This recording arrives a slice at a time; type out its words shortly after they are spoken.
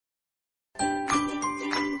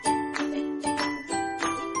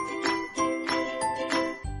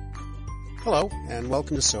Hello, and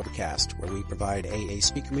welcome to Sobercast, where we provide AA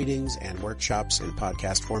speaker meetings and workshops in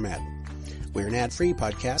podcast format. We're an ad-free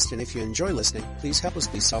podcast, and if you enjoy listening, please help us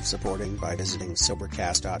be self-supporting by visiting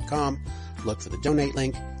Sobercast.com, look for the donate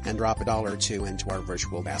link, and drop $1 or $2 into our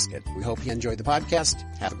virtual basket. We hope you enjoy the podcast.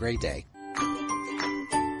 Have a great day.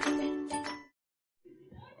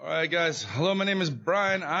 All right, guys. Hello, my name is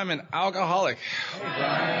Brian. I'm an alcoholic. Hey,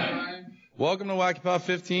 Brian. Welcome to WACYPAA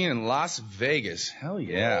 15 in Las Vegas. Hell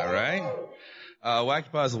yeah, right?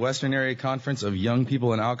 WACYPAA is the Western Area Conference of Young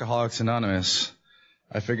People and Alcoholics Anonymous.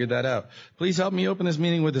 I figured that out. Please help me open this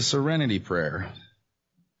meeting with a serenity prayer.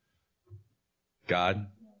 God,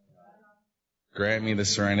 grant me the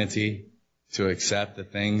serenity to accept the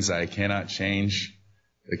things I cannot change,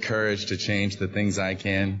 the courage to change the things I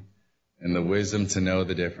can, and the wisdom to know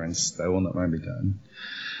the difference. That will not be done.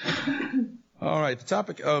 All right, the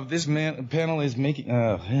topic of this panel is making...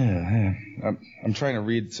 I'm trying to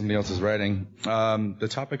read somebody else's writing. The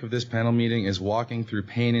topic of this panel meeting is walking through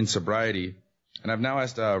pain and sobriety. And I've now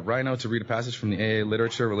asked Rhino to read a passage from the AA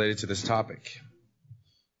literature related to this topic.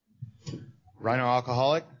 Rhino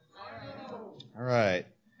alcoholic? All right.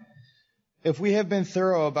 If we have been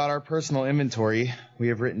thorough about our personal inventory, we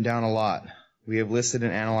have written down a lot. We have listed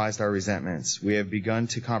and analyzed our resentments. We have begun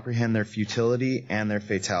to comprehend their futility and their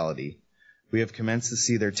fatality. We have commenced to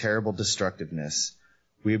see their terrible destructiveness.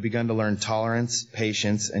 We have begun to learn tolerance,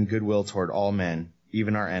 patience, and goodwill toward all men,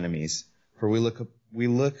 even our enemies. For we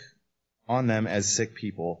look on them as sick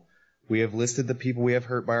people. We have listed the people we have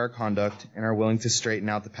hurt by our conduct and are willing to straighten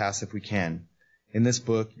out the past if we can. In this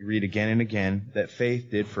book, you read again and again that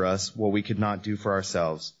faith did for us what we could not do for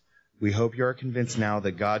ourselves. We hope you are convinced now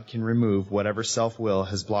that God can remove whatever self-will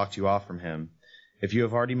has blocked you off from Him. If you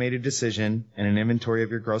have already made a decision and an inventory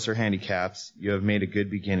of your grosser handicaps, you have made a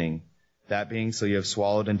good beginning. That being so, you have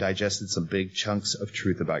swallowed and digested some big chunks of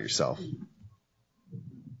truth about yourself. Thank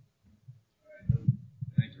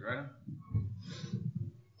you, Rhino.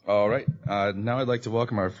 All right. Now I'd like to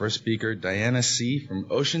welcome our first speaker, Diana C. from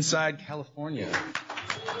Oceanside, California.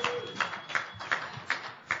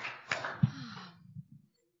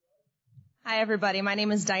 Hi, everybody. My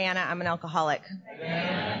name is Diana. I'm an alcoholic.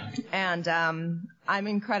 And I'm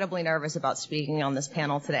incredibly nervous about speaking on this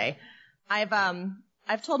panel today.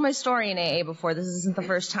 I've told my story in AA before. This isn't the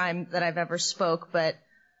first time that I've ever spoke, but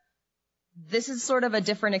this is sort of a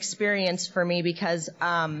different experience for me because,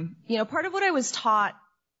 part of what I was taught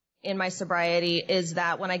in my sobriety is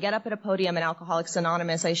that when I get up at a podium in Alcoholics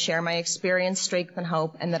Anonymous, I share my experience, strength, and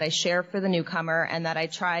hope, and that I share for the newcomer, and that I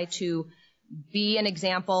try to be an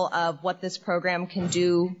example of what this program can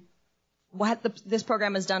do, this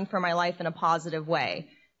program has done for my life in a positive way.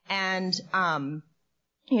 And,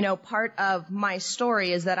 part of my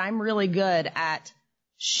story is that I'm really good at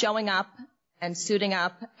showing up and suiting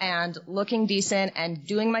up and looking decent and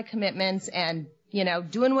doing my commitments and,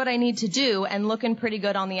 doing what I need to do and looking pretty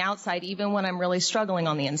good on the outside, even when I'm really struggling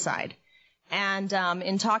on the inside. And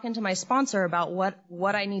in talking to my sponsor about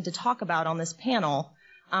what I need to talk about on this panel,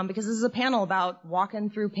 because this is a panel about walking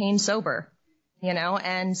through pain sober,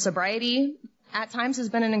 and sobriety at times has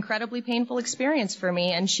been an incredibly painful experience for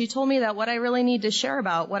me. And she told me that what I really need to share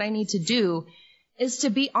about, what I need to do, is to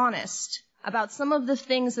be honest about some of the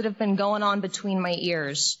things that have been going on between my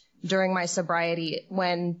ears during my sobriety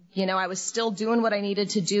when, I was still doing what I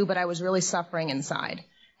needed to do, but I was really suffering inside.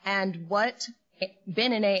 And what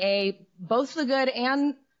been in AA, both the good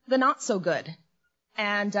and the not so good.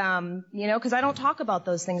 And, because I don't talk about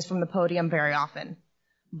those things from the podium very often.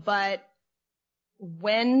 But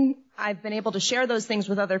when I've been able to share those things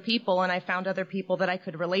with other people and I found other people that I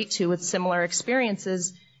could relate to with similar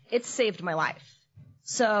experiences, it's saved my life.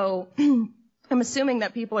 So I'm assuming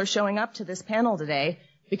that people are showing up to this panel today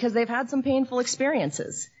because they've had some painful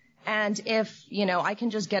experiences. And if, I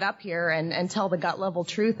can just get up here and tell the gut level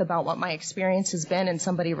truth about what my experience has been and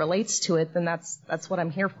somebody relates to it, then that's what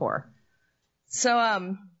I'm here for. So,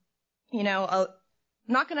 I'm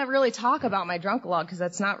not going to really talk about my drunk log because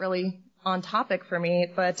that's not really on topic for me.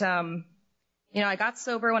 But, I got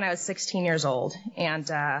sober when I was 16 years old, and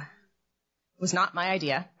it was not my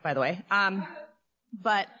idea, by the way.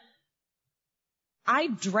 But I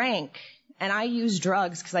drank and I used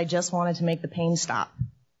drugs because I just wanted to make the pain stop.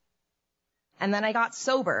 And then I got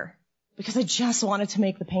sober because I just wanted to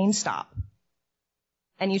make the pain stop.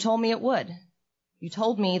 And you told me it would. You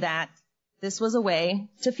told me that this was a way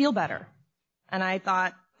to feel better. And I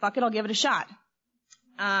thought, fuck it, I'll give it a shot.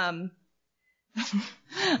 I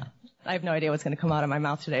have no idea what's going to come out of my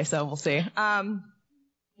mouth today, so we'll see. But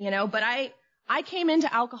I came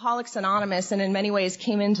into Alcoholics Anonymous and in many ways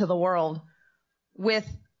came into the world with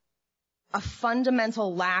a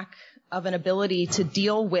fundamental lack of an ability to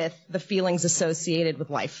deal with the feelings associated with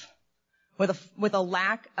life, with a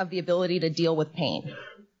lack of the ability to deal with pain.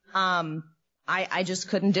 I just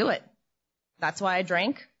couldn't do it. That's why I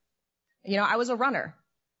drank. I was a runner,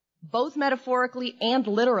 both metaphorically and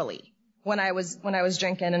literally. When I was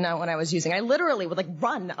drinking and not when I was using, I literally would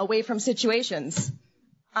run away from situations,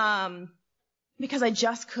 because I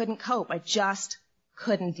just couldn't cope. I just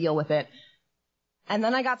couldn't deal with it. And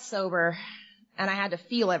then I got sober, and I had to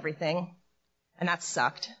feel everything, and that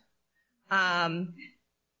sucked. But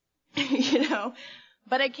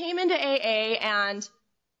I came into AA, and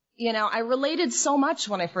I related so much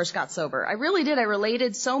when I first got sober. I really did. I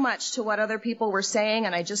related so much to what other people were saying,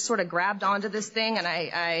 and I just sort of grabbed onto this thing, and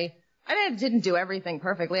I didn't do everything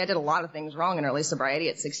perfectly. I did a lot of things wrong in early sobriety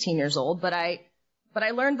at 16 years old, but I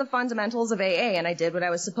learned the fundamentals of AA, and I did what I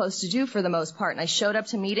was supposed to do for the most part. And I showed up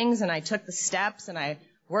to meetings, and I took the steps, and I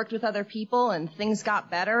worked with other people, and things got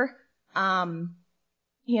better.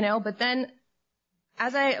 But then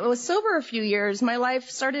as I was sober a few years, my life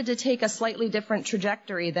started to take a slightly different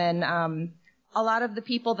trajectory than a lot of the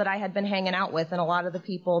people that I had been hanging out with, and a lot of the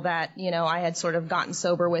people that, I had sort of gotten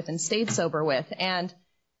sober with and stayed sober with. And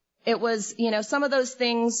it was, some of those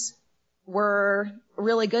things were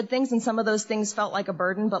really good things, and some of those things felt like a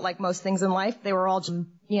burden, but like most things in life, they were all just,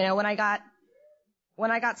 when I got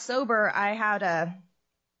sober, I had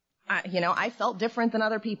I felt different than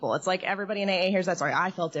other people. It's like everybody in AA hears that story.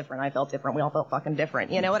 I felt different. We all felt fucking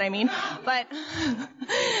different. You know what I mean? But,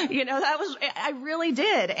 I really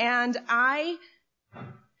did. And I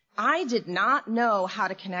did not know how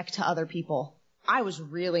to connect to other people. I was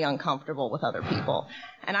really uncomfortable with other people.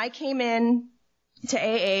 And I came in to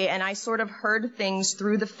AA, and I sort of heard things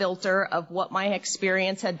through the filter of what my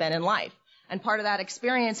experience had been in life. And part of that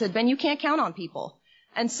experience had been, you can't count on people.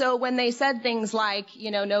 And so when they said things like,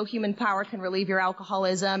 no human power can relieve your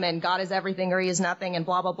alcoholism, and God is everything or he is nothing, and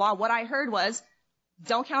blah, blah, blah, what I heard was,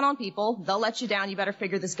 don't count on people. They'll let you down. You better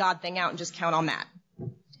figure this God thing out and just count on that.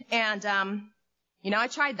 And, I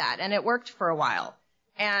tried that, and it worked for a while.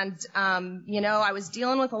 And, I was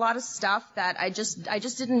dealing with a lot of stuff that I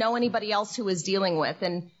just didn't know anybody else who was dealing with.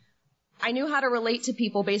 And I knew how to relate to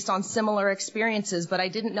people based on similar experiences, but I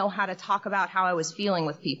didn't know how to talk about how I was feeling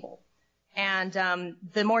with people. And,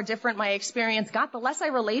 the more different my experience got, the less I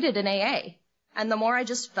related in AA. And the more I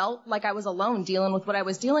just felt like I was alone dealing with what I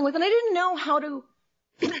was dealing with. And I didn't know how to,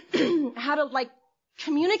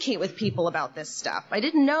 communicate with people about this stuff. I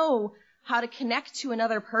didn't know how to connect to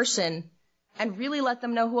another person and really let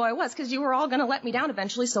them know who I was, because you were all going to let me down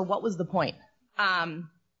eventually, so what was the point? So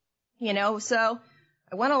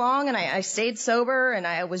I went along, and I stayed sober, and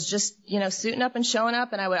I was just, suiting up and showing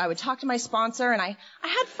up, and I would talk to my sponsor, and I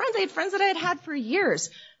had friends that I had had for years,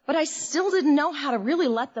 but I still didn't know how to really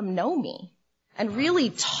let them know me and really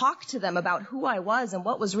talk to them about who I was and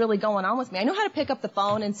what was really going on with me. I knew how to pick up the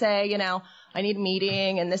phone and say, I need a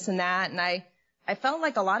meeting and this and that, and I felt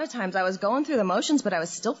like a lot of times I was going through the motions, but I was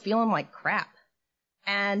still feeling like crap.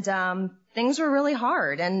 And things were really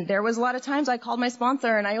hard. And there was a lot of times I called my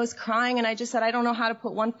sponsor, and I was crying, and I just said, I don't know how to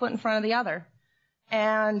put one foot in front of the other.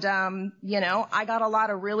 And, I got a lot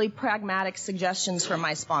of really pragmatic suggestions from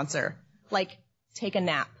my sponsor, like take a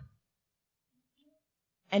nap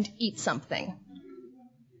and eat something.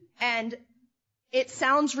 And it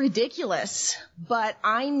sounds ridiculous, but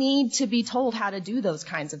I need to be told how to do those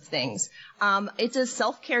kinds of things.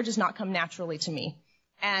 Self-care does not come naturally to me.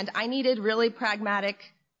 And I needed really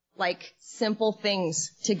pragmatic, simple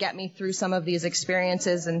things to get me through some of these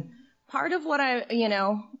experiences. And part of what I'm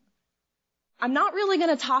not really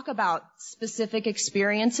going to talk about specific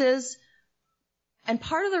experiences. And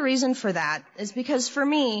part of the reason for that is because for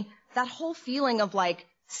me, that whole feeling of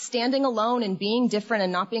standing alone and being different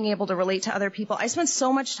and not being able to relate to other people. I spent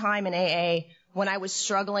so much time in AA when I was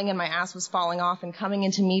struggling and my ass was falling off and coming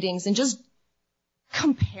into meetings and just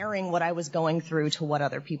comparing what I was going through to what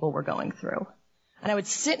other people were going through. And I would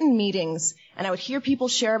sit in meetings and I would hear people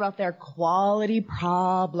share about their quality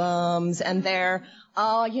problems and their,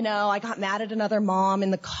 I got mad at another mom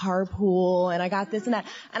in the carpool and I got this and that.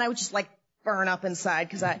 And I would just burn up inside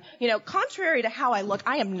because contrary to how I look,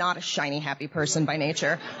 I am not a shiny, happy person by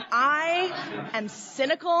nature. I am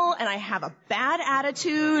cynical and I have a bad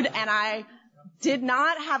attitude and I did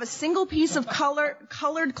not have a single piece of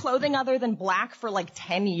colored clothing other than black for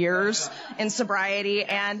 10 years in sobriety.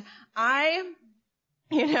 And that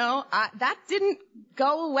didn't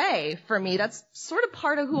go away for me. That's sort of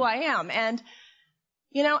part of who I am. And,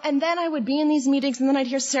 and then I would be in these meetings and then I'd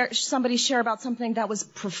hear somebody share about something that was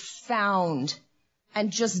profound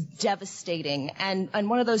and just devastating. And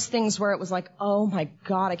one of those things where it was like, oh my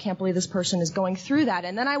God, I can't believe this person is going through that.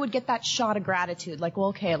 And then I would get that shot of gratitude, like, well,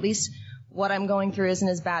 okay, at least what I'm going through isn't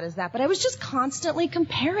as bad as that. But I was just constantly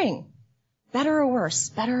comparing. Better or worse,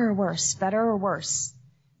 better or worse, better or worse.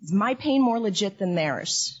 Is my pain more legit than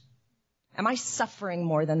theirs? Am I suffering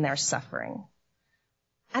more than they're suffering?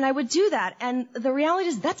 And I would do that. And the reality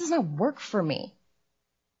is that does not work for me.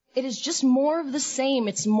 It is just more of the same.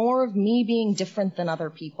 It's more of me being different than other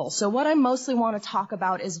people. So what I mostly want to talk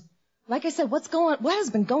about is, like I said, what has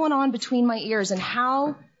been going on between my ears, and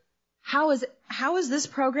how has this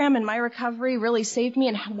program and my recovery really saved me,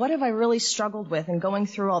 and what have I really struggled with in going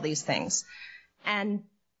through all these things? And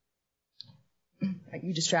are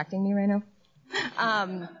you distracting me right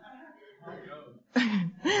now?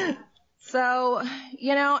 So,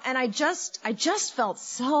 you know, and I just felt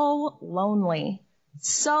so lonely.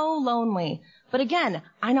 So lonely. But again,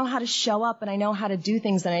 I know how to show up, and I know how to do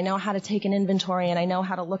things, and I know how to take an inventory, and I know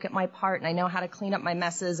how to look at my part, and I know how to clean up my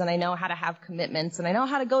messes, and I know how to have commitments, and I know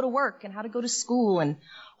how to go to work and how to go to school and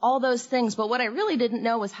all those things. But what I really didn't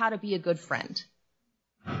know was how to be a good friend.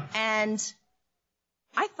 And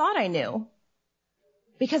I thought I knew,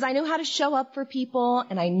 because I knew how to show up for people,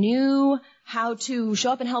 and I knew how to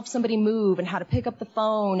show up and help somebody move, and how to pick up the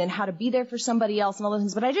phone, and how to be there for somebody else and all those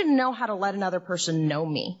things, but I didn't know how to let another person know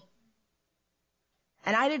me.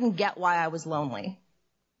 And I didn't get why I was lonely.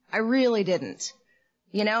 I really didn't.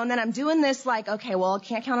 You know, and then I'm doing this like, okay, well, I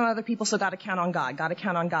can't count on other people, so gotta count on God, gotta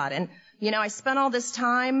count on God. And, you know, I spent all this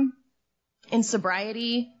time in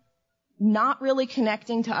sobriety not really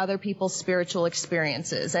connecting to other people's spiritual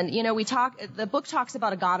experiences. And, you know, the book talks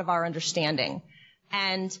about a God of our understanding.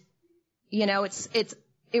 And, you know,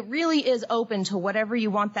 it really is open to whatever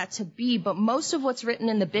you want that to be, but most of what's written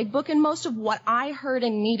in the big book and most of what I heard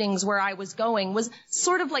in meetings where I was going was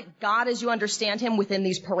sort of like God as you understand him within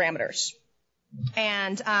these parameters.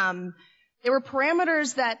 And there were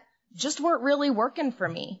parameters that just weren't really working for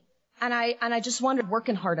me. And I just wondered,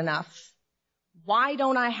 working hard enough? Why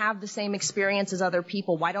don't I have the same experience as other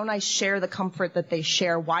people? Why don't I share the comfort that they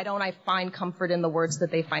share? Why don't I find comfort in the words that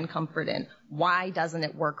they find comfort in? Why doesn't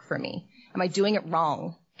it work for me? Am I doing it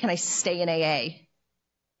wrong? Can I stay in AA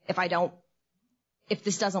if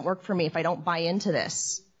this doesn't work for me, if I don't buy into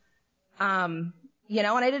this? You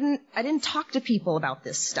know, and I didn't talk to people about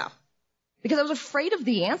this stuff because I was afraid of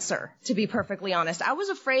the answer, to be perfectly honest. I was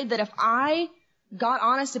afraid that if I got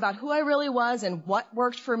honest about who I really was and what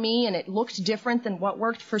worked for me, and it looked different than what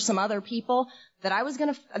worked for some other people, that I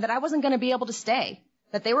wasn't gonna be able to stay.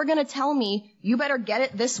 That they were gonna tell me, you better get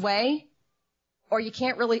it this way, or you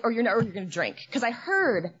can't really, or you're gonna drink. Because I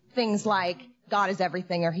heard things like, God is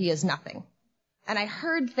everything or he is nothing. And I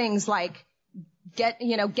heard things like, get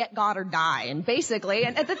God or die. And basically,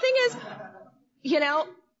 and the thing is, you know,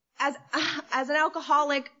 as an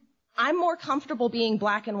alcoholic, I'm more comfortable being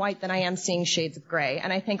black and white than I am seeing shades of gray.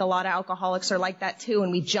 And I think a lot of alcoholics are like that too.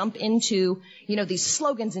 And we jump into, you know, these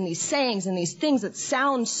slogans and these sayings and these things that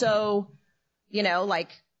sound so, you know, like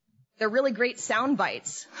they're really great sound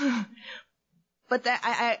bites. But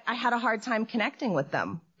I had a hard time connecting with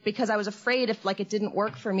them because I was afraid if like it didn't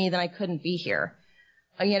work for me, then I couldn't be here,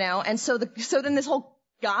 you know. And so then this whole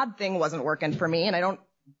God thing wasn't working for me, and I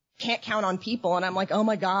can't count on people, and I'm like, oh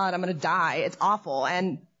my God, I'm gonna die. It's awful,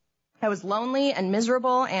 and I was lonely and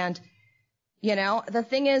miserable, and you know, the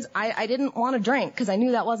thing is, I didn't want to drink because I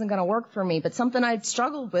knew that wasn't gonna work for me. But something I'd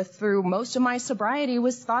struggled with through most of my sobriety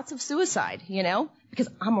was thoughts of suicide, you know, because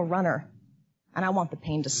I'm a runner, and I want the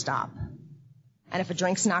pain to stop. And if a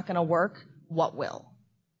drink's not going to work, what will?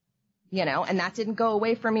 You know, and that didn't go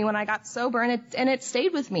away from me when I got sober, and it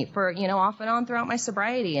stayed with me for, you know, off and on throughout my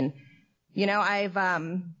sobriety. And, you know, I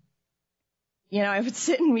would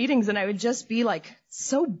sit in meetings and I would just be like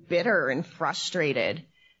so bitter and frustrated,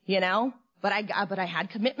 you know, but I had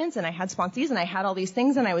commitments and I had sponsees and I had all these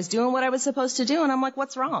things and I was doing what I was supposed to do. And I'm like,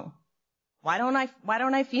 what's wrong? Why don't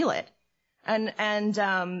I feel it? And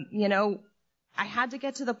you know, I had to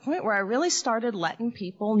get to the point where I really started letting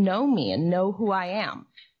people know me and know who I am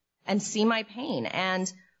and see my pain. And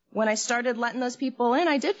when I started letting those people in,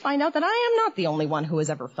 I did find out that I am not the only one who has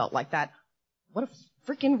ever felt like that. What a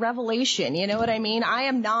freaking revelation. You know what I mean? I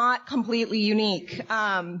am not completely unique.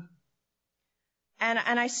 And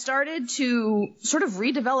I started to sort of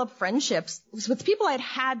redevelop friendships with people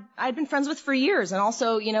I'd been friends with for years, and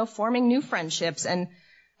also, you know, forming new friendships and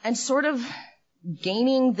sort of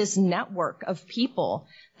gaining this network of people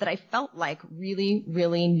that I felt like really,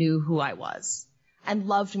 really knew who I was and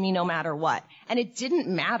loved me no matter what. And it didn't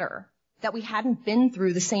matter that we hadn't been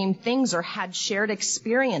through the same things or had shared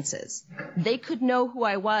experiences. They could know who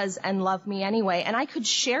I was and love me anyway, and I could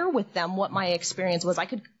share with them what my experience was.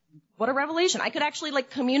 What a revelation. I could actually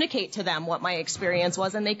communicate to them what my experience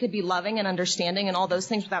was, and they could be loving and understanding and all those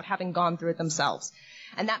things without having gone through it themselves.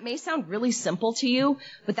 And that may sound really simple to you,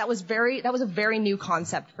 but that was a very new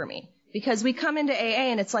concept for me. Because we come into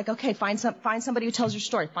AA and it's like, okay, find somebody who tells your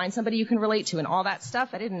story, find somebody you can relate to, and all that stuff.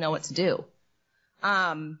 I didn't know what to do.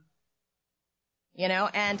 And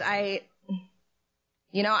the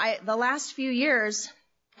last few years,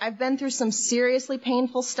 I've been through some seriously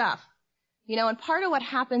painful stuff. And part of what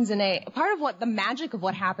happens the magic of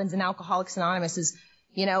what happens in Alcoholics Anonymous is,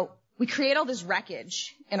 we create all this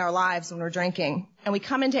wreckage in our lives when we're drinking, and we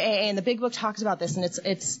come into AA, and the Big Book talks about this, and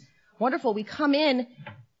it's wonderful. We come in,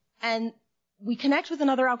 and we connect with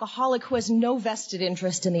another alcoholic who has no vested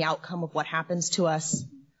interest in the outcome of what happens to us.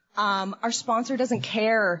 Our sponsor doesn't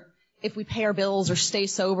care if we pay our bills or stay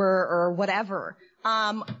sober or whatever.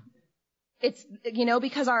 It's,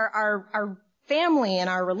 because our family and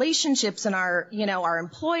our relationships and our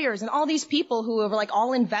employers and all these people who are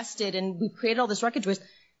all invested and we've created all this wreckage with,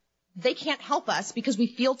 they can't help us because we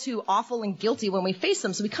feel too awful and guilty when we face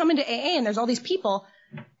them. So we come into AA and there's all these people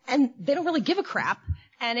and they don't really give a crap.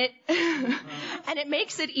 And it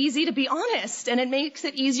makes it easy to be honest, and it makes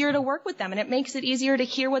it easier to work with them, and it makes it easier to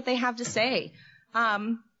hear what they have to say.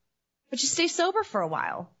 But you stay sober for a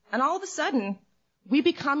while, and all of a sudden, we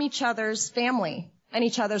become each other's family, and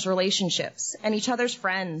each other's relationships, and each other's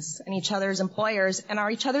friends, and each other's employers, and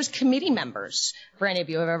are each other's committee members. For any of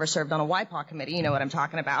you who have ever served on a WACYPAA committee, you know what I'm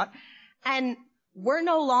talking about. And we're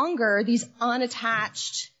no longer these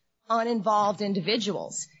unattached, uninvolved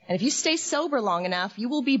individuals. And if you stay sober long enough, you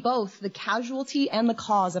will be both the casualty and the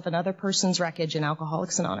cause of another person's wreckage in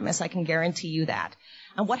Alcoholics Anonymous. I can guarantee you that.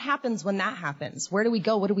 And what happens when that happens? Where do we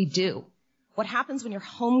go? What do we do? What happens when your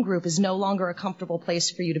home group is no longer a comfortable place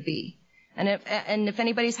for you to be? And if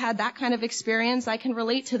anybody's had that kind of experience, I can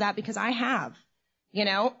relate to that because I have.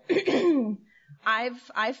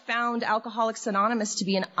 I've found Alcoholics Anonymous to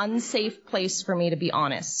be an unsafe place for me to be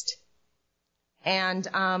honest. And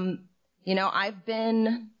I've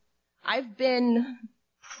been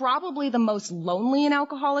probably the most lonely in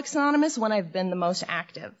Alcoholics Anonymous when I've been the most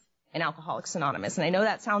active in Alcoholics Anonymous. And I know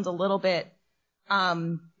that sounds a little bit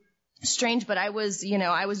strange, but I was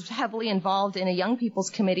heavily involved in a young people's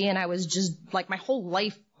committee, and I was just my whole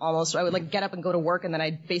life almost. I would get up and go to work, and then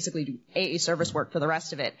I'd basically do AA service work for the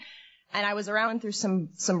rest of it. And I was around through some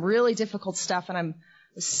really difficult stuff, and I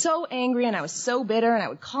was so angry and I was so bitter, and I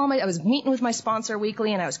was meeting with my sponsor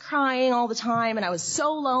weekly, and I was crying all the time, and I was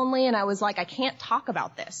so lonely, and I was like, I can't talk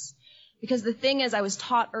about this. Because the thing is, I was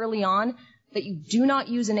taught early on that you do not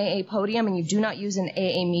use an AA podium and you do not use an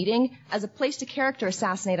AA meeting as a place to character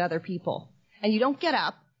assassinate other people. And you don't get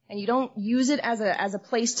up and you don't use it as a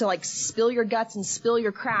place to spill your guts and spill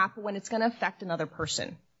your crap when it's going to affect another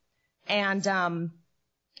person. And,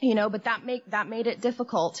 but that made it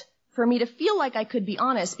difficult for me to feel like I could be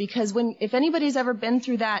honest, because if anybody's ever been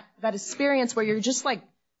through that experience where you're just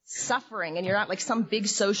suffering and you're at some big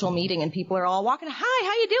social meeting and people are all walking, hi,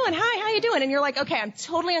 how you doing? Hi, how you doing? And you're like, okay, I'm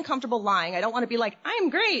totally uncomfortable lying. I don't want to be I'm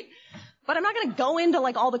great, but I'm not going to go into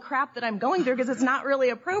all the crap that I'm going through because it's not really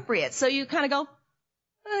appropriate. So you kind of go,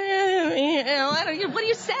 what do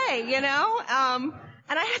you say? And I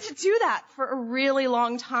had to do that for a really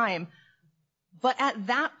long time. But at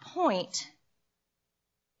that point,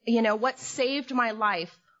 what saved my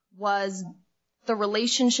life was the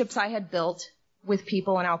relationships I had built with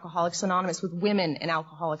people in Alcoholics Anonymous, with women in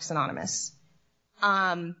Alcoholics Anonymous.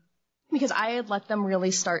 Because I had let them really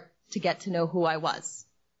start to get to know who I was.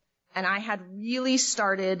 And I had really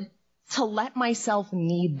started to let myself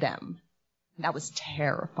need them. That was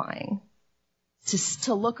terrifying.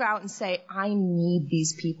 To look out and say, I need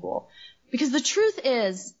these people. Because the truth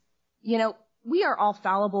is, we are all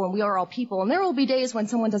fallible and we are all people, and there will be days when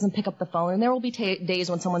someone doesn't pick up the phone, and there will be days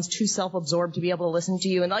when someone's too self-absorbed to be able to listen to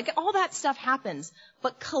you, and all that stuff happens.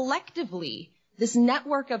 But collectively, this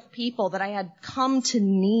network of people that I had come to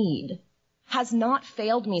need has not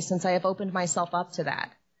failed me since I have opened myself up to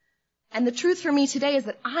that. And the truth for me today is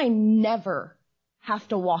that I never have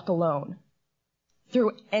to walk alone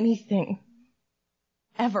through anything,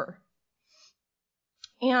 ever.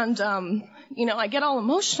 And, I get all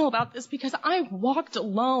emotional about this because I walked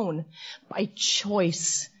alone by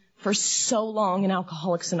choice for so long in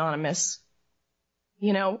Alcoholics Anonymous.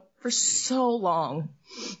 For so long.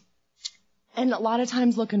 And a lot of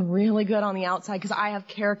times looking really good on the outside because I have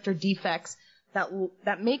character defects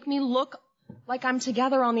that make me look like I'm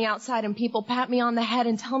together on the outside and people pat me on the head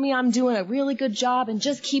and tell me I'm doing a really good job and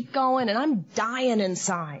just keep going, and I'm dying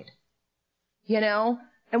inside. You know?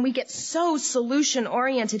 And we get so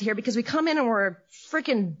solution-oriented here because we come in and we're a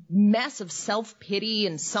freaking mess of self-pity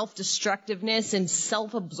and self-destructiveness and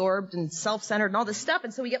self-absorbed and self-centered and all this stuff.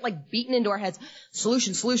 And so we get like beaten into our heads.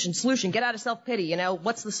 Solution, solution, solution. Get out of self-pity. You know,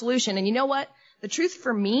 what's the solution? And you know what? The truth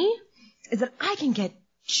for me is that I can get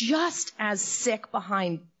just as sick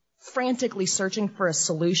behind frantically searching for a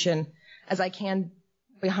solution as I can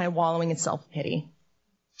behind wallowing in self-pity.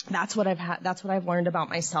 That's what I've learned about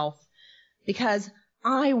myself, because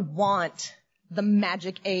I want the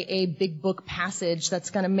magic AA big book passage that's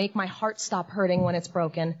going to make my heart stop hurting when it's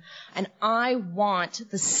broken. And I want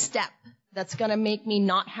the step that's going to make me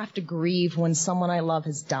not have to grieve when someone I love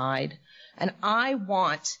has died. And I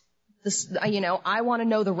want this, I want to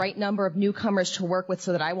know the right number of newcomers to work with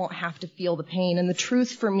so that I won't have to feel the pain. And the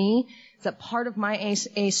truth for me is that part of my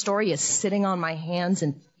AA story is sitting on my hands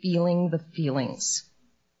and feeling the feelings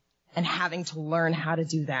and having to learn how to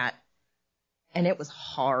do that. And it was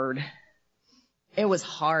hard. It was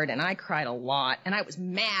hard, and I cried a lot, and I was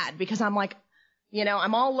mad because I'm like,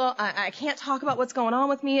 I'm all low. I can't talk about what's going on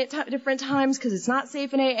with me at different times because it's not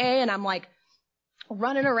safe in AA, and I'm like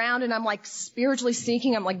running around, and I'm like spiritually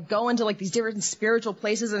seeking. I'm like going to like these different spiritual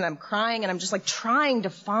places, and I'm crying, and I'm just like trying to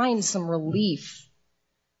find some relief,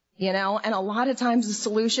 And a lot of times the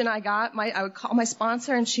solution I got, I would call my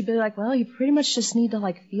sponsor, and she'd be like, well, you pretty much just need to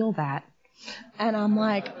like feel that, and I'm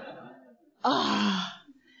like, and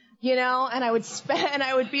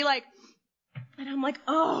I would be like, and I'm like,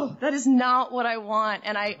 oh, that is not what I want.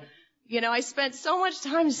 And I spent so much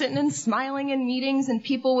time sitting and smiling in meetings, and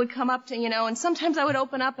people would come up to, and sometimes I would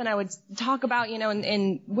open up and I would talk about,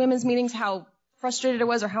 in women's meetings how frustrated I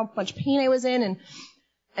was or how much pain I was in.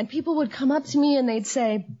 And people would come up to me and they'd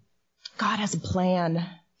say, God has a plan.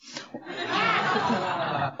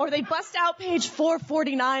 Or they bust out page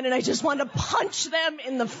 449, and I just wanted to punch them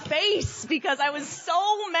in the face because I was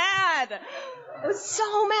so mad. I was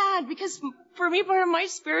so mad because for me, part of my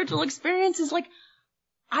spiritual experience is like,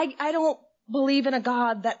 I don't believe in a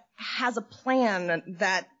God that has a plan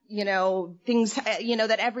that, things,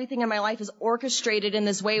 that everything in my life is orchestrated in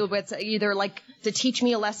this way where it's either like to teach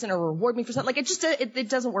me a lesson or reward me for something. Like it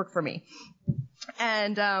doesn't work for me.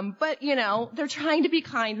 And, but they're trying to be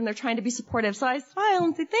kind and they're trying to be supportive. So I smile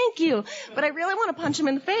and say, thank you. But I really want to punch them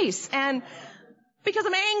in the face. And because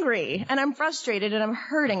I'm angry and I'm frustrated and I'm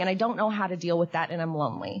hurting and I don't know how to deal with that and I'm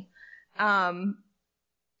lonely. But,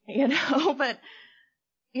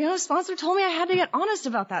 sponsor told me I had to get honest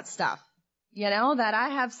about that stuff. That I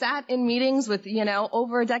have sat in meetings with,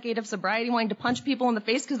 over a decade of sobriety wanting to punch people in the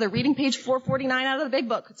face because they're reading page 449 out of the big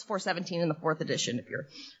book. It's 417 in the 4th edition, if you're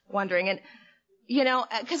wondering. And,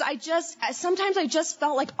 because sometimes I just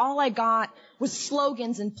felt like all I got was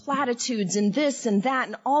slogans and platitudes and this and that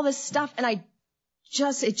and all this stuff. And it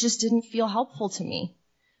just didn't feel helpful to me,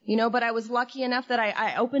 but I was lucky enough that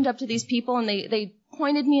I opened up to these people and they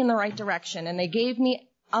pointed me in the right direction and they gave me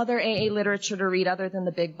other AA literature to read other than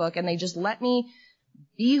the big book. And they just let me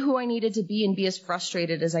be who I needed to be and be as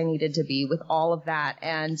frustrated as I needed to be with all of that.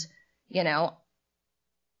 And,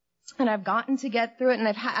 and I've gotten to get through it,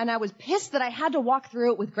 and I was pissed that I had to walk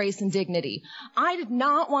through it with grace and dignity. I did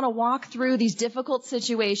not want to walk through these difficult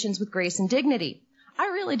situations with grace and dignity. I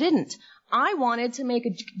really didn't. I wanted to make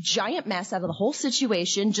a giant mess out of the whole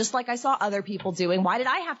situation, just like I saw other people doing. Why did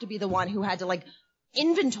I have to be the one who had to like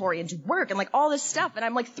inventory and do work and like all this stuff? And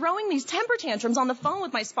I'm like throwing these temper tantrums on the phone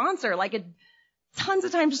with my sponsor, like tons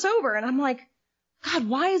of times sober. And I'm like, God,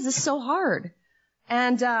 why is this so hard?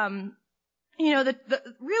 And,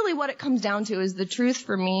 really what it comes down to is the truth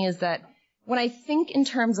for me is that when I think in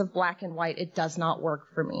terms of black and white, it does not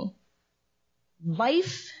work for me.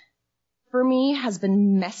 Life for me has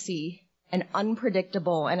been messy and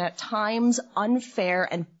unpredictable and at times unfair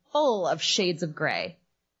and full of shades of gray.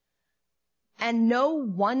 And no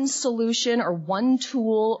one solution or one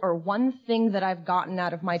tool or one thing that I've gotten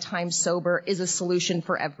out of my time sober is a solution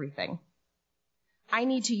for everything. I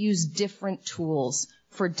need to use different tools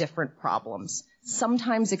for different problems.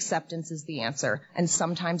 Sometimes acceptance is the answer, and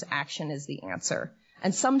sometimes action is the answer.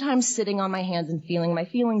 And sometimes sitting on my hands and feeling my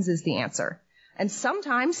feelings is the answer. And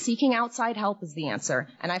sometimes seeking outside help is the answer.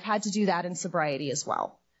 And I've had to do that in sobriety as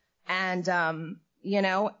well. And,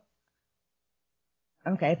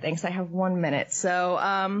 okay, thanks. I have 1 minute. So,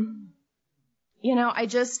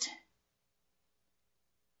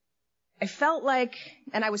 I felt like,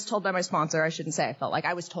 and I was told by my sponsor, I shouldn't say I felt like,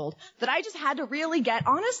 I was told that I just had to really get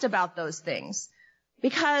honest about those things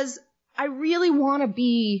because I really want to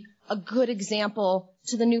be a good example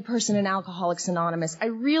to the new person in Alcoholics Anonymous. I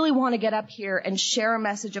really want to get up here and share a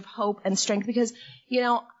message of hope and strength because,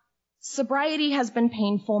 sobriety has been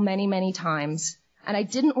painful many, many times. And I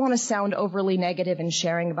didn't want to sound overly negative in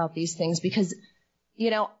sharing about these things because,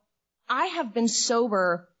 I have been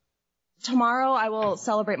sober. Tomorrow I will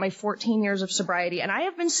celebrate my 14 years of sobriety, and I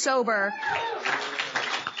have been sober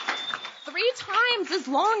 3 times as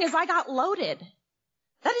long as I got loaded.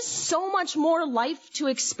 That is so much more life to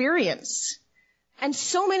experience and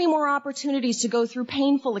so many more opportunities to go through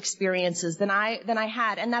painful experiences than I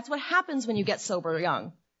had. And that's what happens when you get sober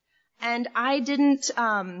young. And I didn't,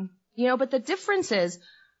 but the difference is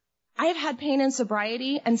I have had pain in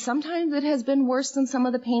sobriety, and sometimes it has been worse than some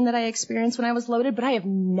of the pain that I experienced when I was loaded, but I have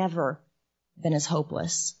never been as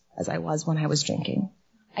hopeless as I was when I was drinking.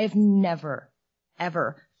 I have never,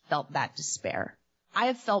 ever felt that despair. I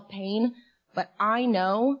have felt pain, but I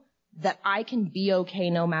know that I can be okay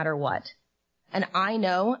no matter what. And I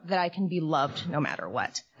know that I can be loved no matter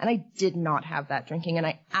what. And I did not have that drinking, and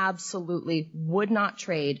I absolutely would not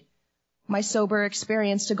trade my sober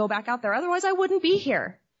experience to go back out there. Otherwise, I wouldn't be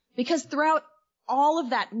here. Because throughout all of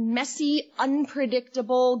that messy,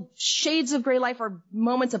 unpredictable, shades of gray life are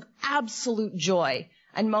moments of absolute joy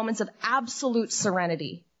and moments of absolute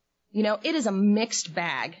serenity. It is a mixed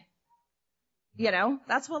bag.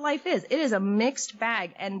 That's what life is. It is a mixed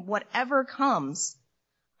bag. And whatever comes,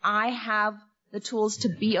 I have the tools to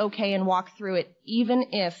be okay and walk through it, even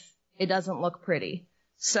if it doesn't look pretty.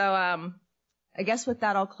 So, I guess with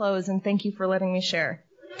that, I'll close, and thank you for letting me share.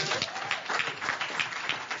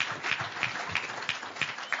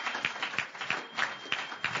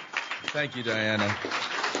 Thank you, Diana.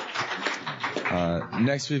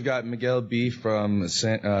 Next, we've got Miguel B. from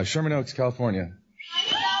Sherman Oaks, California.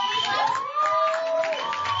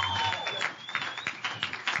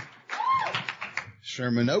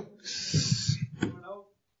 Sherman Oaks.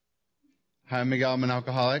 Hi, Miguel. I'm an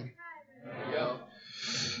alcoholic.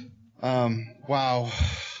 Wow,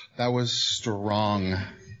 that was strong.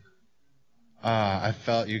 I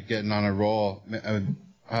felt you getting on a roll.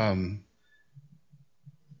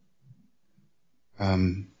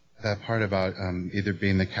 That part about either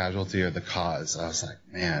being the casualty or the cause, I was like,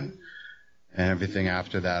 man. And everything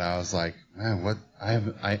after that, I was like, man, what?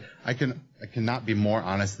 I cannot be more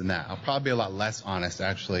honest than that. I'll probably be a lot less honest,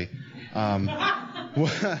 actually.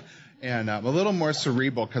 And a little more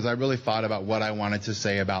cerebral, because I really thought about what I wanted to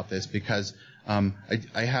say about this, because I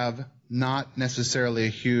have not necessarily a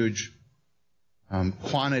huge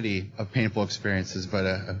quantity of painful experiences, but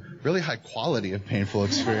a really high quality of painful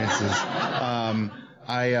experiences.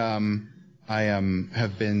 I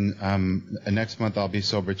have been, next month I'll be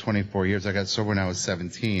sober 24 years. I got sober when I was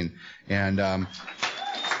 17. And by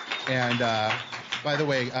the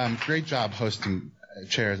way, great job hosting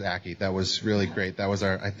chairs, Aki. That was really great. That was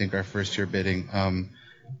I think our first year bidding.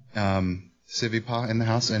 WACYPAA in the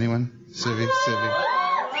house? Anyone? Civi.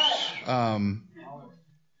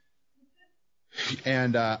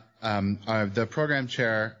 The program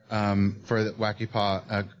chair for the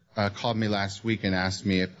WACYPAA called me last week and asked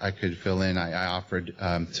me if I could fill in. I offered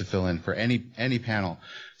to fill in for any panel.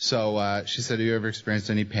 So she said, "Have you ever experienced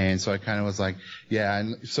any pain?" So I kind of was like, "Yeah."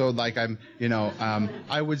 And so like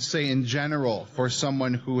I would say in general, for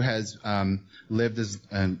someone who has lived as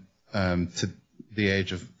to the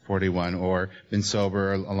age of 41 or been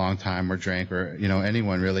sober a long time or drank or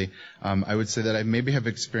anyone really, I would say that I maybe have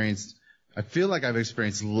experienced. I feel like I've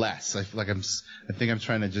experienced less. I feel like I think I'm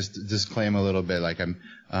trying to just disclaim a little bit, like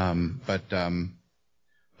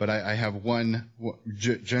but I have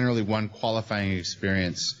generally one qualifying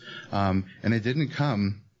experience, and it didn't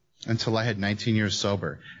come until I had 19 years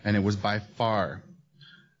sober, and it was by far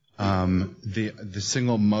the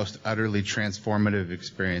single most utterly transformative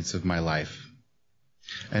experience of my life,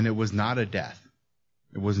 and it was not a death.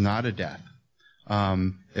 It was not a death.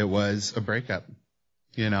 It was a breakup.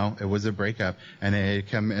 It was a breakup, and it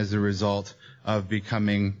had come as a result of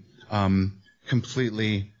becoming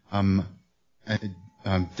completely,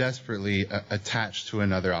 desperately attached to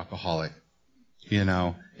another alcoholic.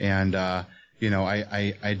 And I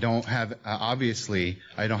don't have, obviously,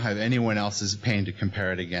 I don't have anyone else's pain to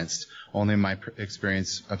compare it against. Only my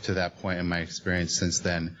experience up to that point and my experience since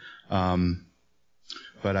then.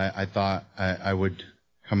 But I thought I would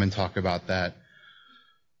come and talk about that.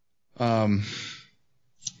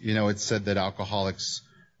 It's said that alcoholics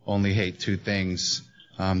only hate 2 things,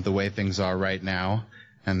 the way things are right now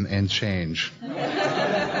and change.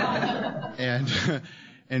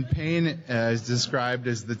 And pain is described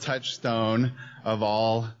as the touchstone of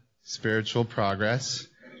all spiritual progress.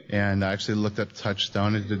 And I actually looked up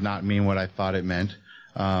touchstone. It did not mean what I thought it meant.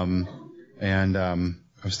 and I'm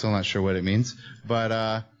still not sure what it means,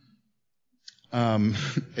 but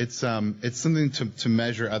it's something to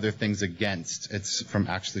measure other things against. It's from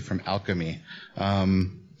alchemy,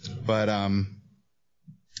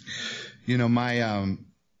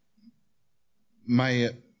 my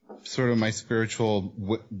spiritual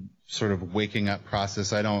sort of waking up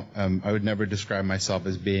process. I would never describe myself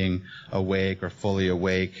as being awake or fully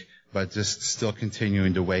awake, but just still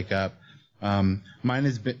continuing to wake up. Mine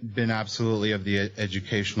has been absolutely of the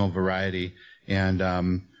educational variety,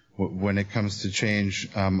 and when it comes to change,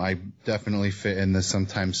 I definitely fit in the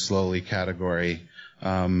sometimes slowly category.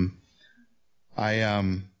 And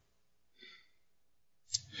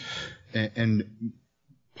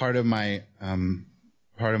part of my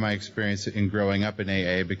experience in growing up in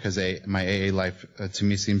AA, because my AA life to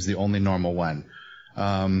me seems the only normal one,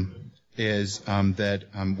 is that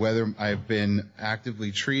whether I've been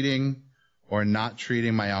actively treating or not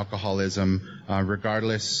treating my alcoholism,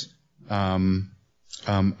 regardless,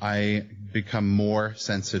 I become more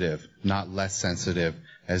sensitive, not less sensitive,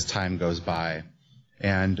 as time goes by.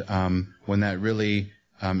 And when that really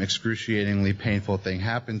excruciatingly painful thing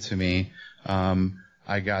happened to me, I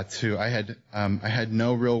had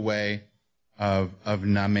no real way of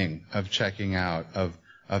numbing, of checking out,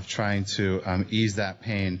 of trying to ease that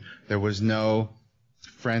pain. There was no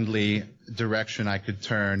friendly direction I could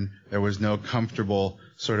turn. There was no comfortable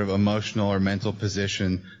sort of emotional or mental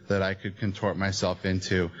position that I could contort myself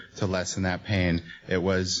into to lessen that pain. It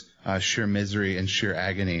was sheer misery and sheer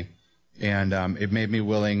agony. And it made me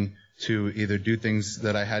willing to either do things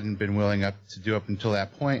that I hadn't been willing to do up until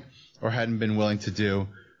that point, or hadn't been willing to do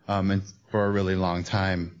for a really long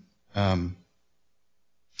time. And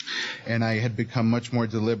I had become much more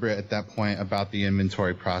deliberate at that point about the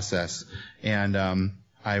inventory process. And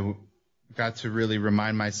I got to really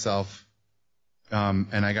remind myself,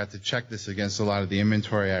 and I got to check this against a lot of the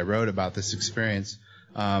inventory I wrote about this experience,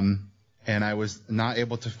 and I was not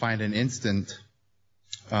able to find an instant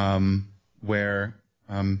where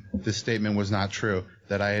this statement was not true,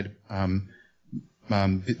 that I had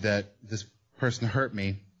that this person hurt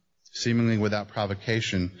me seemingly without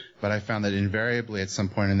provocation, but I found that invariably at some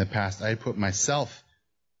point in the past I had put myself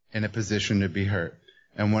in a position to be hurt.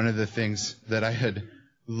 And one of the things that I had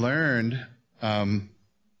learned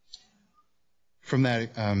from that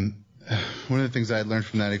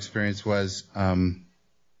experience was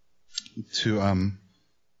to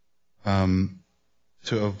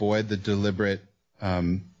avoid the deliberate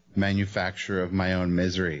manufacture of my own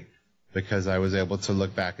misery, because I was able to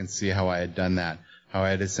look back and see how I had done that, how I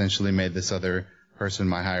had essentially made this other person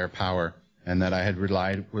my higher power, and that I had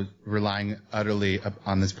relying utterly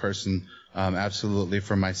on this person absolutely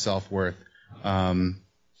for my self-worth. It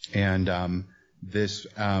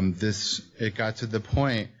got to the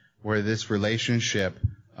point where this relationship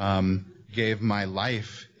gave my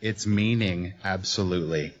life its meaning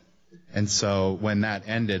absolutely. And so when that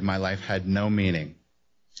ended, my life had no meaning.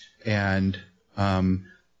 And on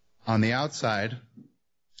the outside,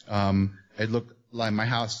 it looked like my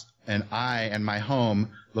house and I and my home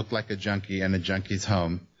looked like a junkie and a junkie's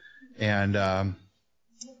home. And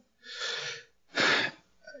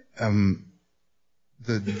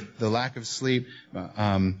the lack of sleep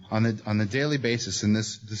on the daily basis, and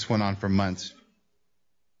this went on for months.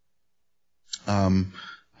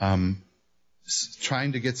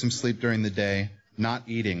 Trying to get some sleep during the day, not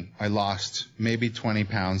eating. I lost maybe 20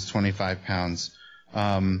 pounds, 25 pounds.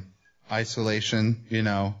 Isolation,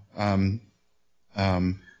 the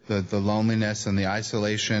loneliness and the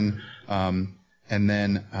isolation, and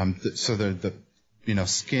then the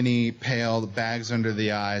skinny, pale, bags under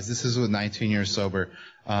the eyes. This is with 19 years sober.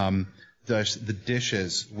 The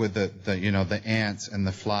dishes with the ants and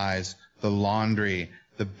the flies, the laundry,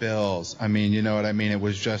 the bills. I mean, you know what I mean? It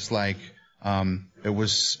was just like, that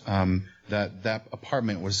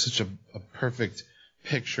apartment was such a perfect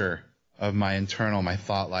picture of my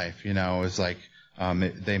thought life. It was like,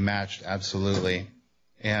 they matched absolutely.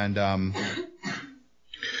 And, I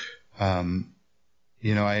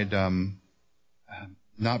had,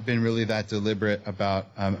 not been really that deliberate about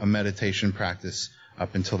a meditation practice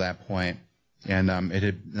up until that point. And it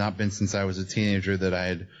had not been since I was a teenager that I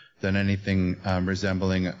had done anything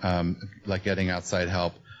resembling like getting outside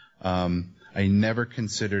help. I never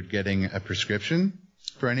considered getting a prescription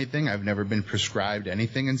for anything. I've never been prescribed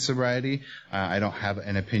anything in sobriety. I don't have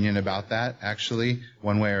an opinion about that, actually,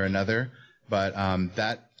 one way or another. But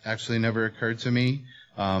that actually never occurred to me,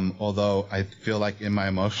 although I feel like in my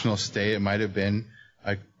emotional state it might have been.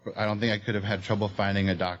 I don't think I could have had trouble finding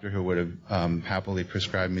a doctor who would have happily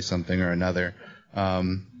prescribed me something or another.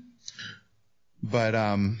 But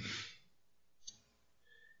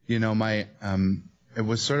you know, it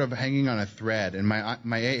was sort of hanging on a thread, and my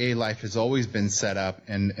AA life has always been set up,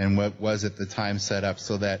 and what was at the time set up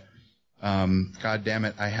so that, God damn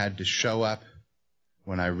it, I had to show up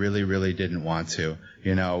when I really, really didn't want to.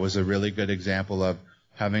 You know, it was a really good example of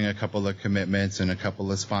having a couple of commitments and a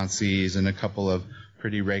couple of sponsees and a couple of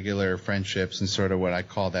pretty regular friendships and sort of what I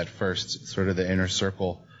call that first, sort of the inner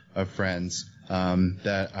circle of friends,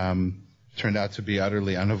 that turned out to be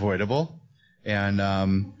utterly unavoidable.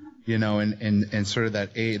 And, you know, and sort of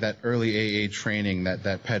that early AA training,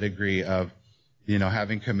 that pedigree of, you know,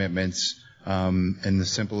 having commitments, in the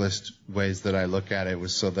simplest ways that I look at it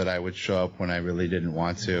was so that I would show up when I really didn't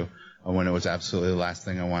want to, or when it was absolutely the last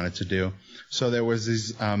thing I wanted to do. So there was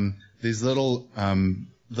these little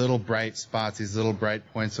bright spots, these little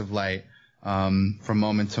bright points of light, from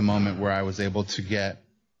moment to moment where I was able to get,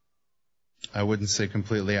 I wouldn't say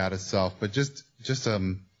completely out of self, but just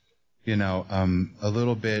you know, a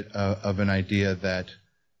little bit of an idea that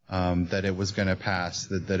it was going to pass,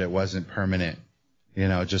 that it wasn't permanent, you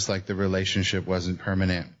know, just like the relationship wasn't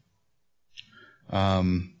permanent.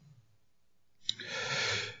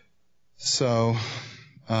 So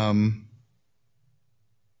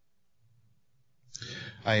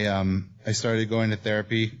I started going to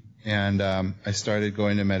therapy, and I started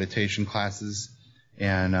going to meditation classes,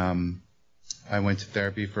 and I went to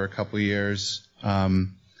therapy for a couple years.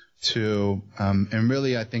 And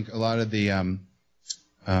really, I think a lot of the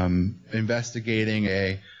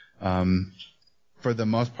investigating for the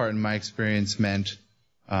most part, in my experience, meant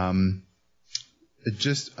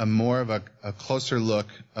just a more of a closer look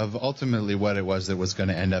of ultimately what it was that was going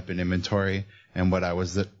to end up in inventory, and what I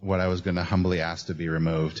was going to humbly ask to be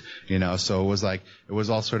removed. You know, so it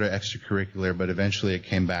was all sort of extracurricular, but eventually it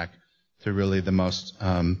came back to really the most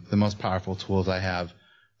powerful tools I have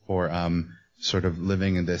for sort of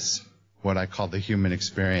living in this, what I call the human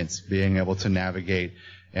experience, being able to navigate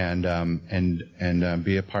and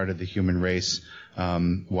be a part of the human race,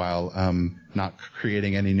 while not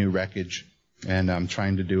creating any new wreckage, and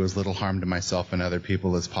trying to do as little harm to myself and other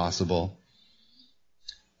people as possible.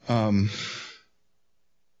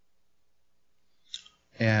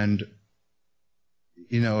 And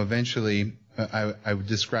you know, eventually, I would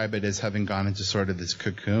describe it as having gone into sort of this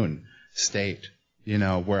cocoon state, you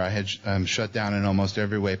know, where I had shut down in almost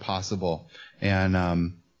every way possible,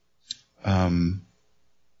 and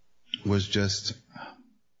was just,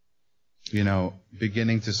 you know,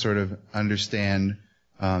 beginning to sort of understand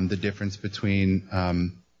the difference between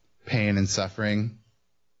pain and suffering,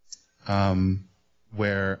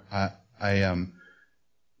 where I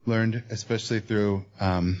learned, especially through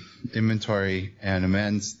inventory and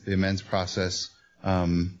the amends process,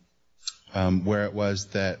 where it was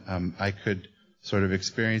that I could sort of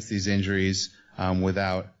experience these injuries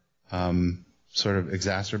without sort of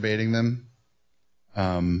exacerbating them,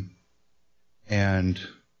 and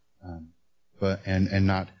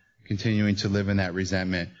not continuing to live in that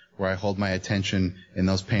resentment, where I hold my attention in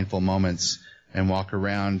those painful moments and walk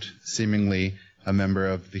around seemingly a member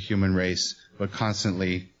of the human race, but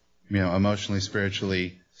constantly, you know, emotionally,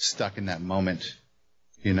 spiritually stuck in that moment,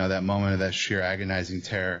 you know, that moment of that sheer agonizing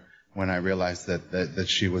terror when I realized that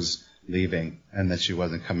she was leaving and that she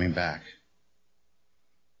wasn't coming back.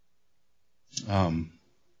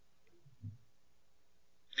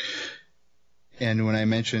 And when I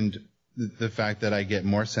mentioned the fact that I get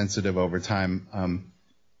more sensitive over time,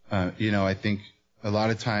 you know, I think a lot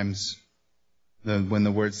of times when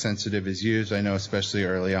the word sensitive is used, I know especially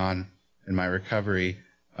early on in my recovery,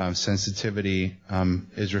 sensitivity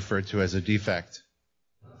is referred to as a defect.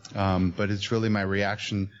 But it's really my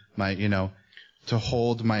reaction, to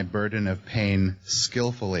hold my burden of pain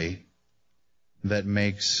skillfully that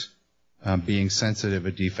makes being sensitive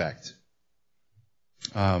a defect.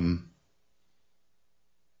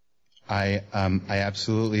 I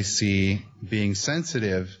absolutely see being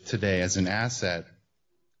sensitive today as an asset,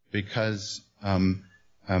 because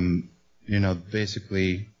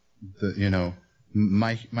basically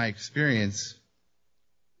my experience,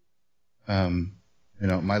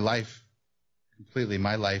 my life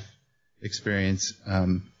experience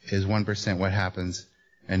is 1% what happens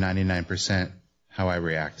and 99% how I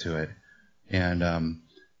react to it. And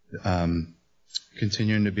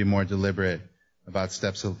continuing to be more deliberate about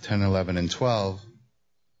steps 10, 11, and 12,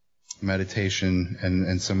 meditation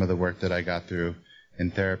and some of the work that I got through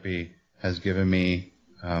in therapy has given me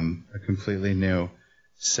a completely new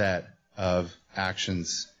set of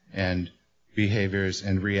actions and behaviors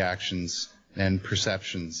and reactions and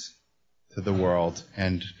perceptions to the world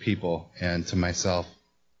and people and to myself.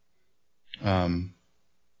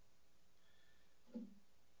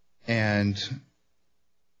 And,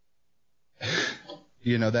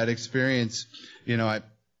 that experience, I'm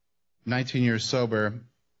 19 years sober.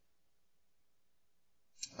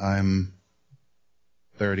 I'm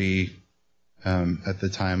 30. At the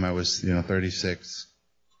time I was, 36.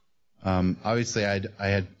 Obviously I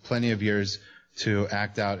had plenty of years to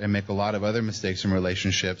act out and make a lot of other mistakes in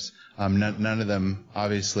relationships. None of them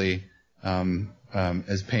obviously,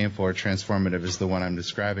 as painful or transformative as the one I'm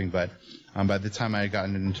describing, but by the time I had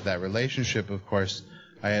gotten into that relationship, of course,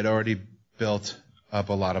 I had already built up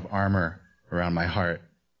a lot of armor around my heart.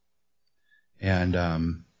 And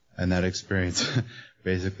that experience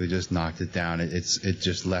basically just knocked it down. It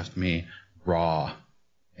just left me raw.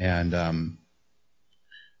 And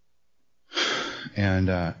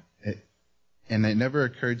it never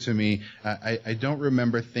occurred to me, I don't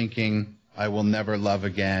remember thinking I will never love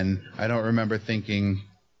again. I don't remember thinking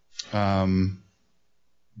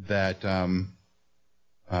that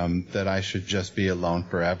I should just be alone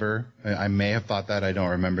forever. I may have thought that. I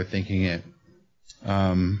don't remember thinking it.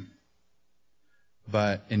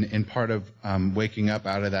 But in part of waking up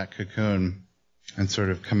out of that cocoon and sort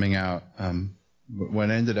of coming out, what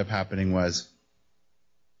ended up happening was,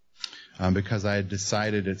 because I had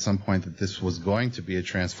decided at some point that this was going to be a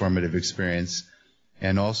transformative experience,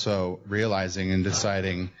 and also realizing and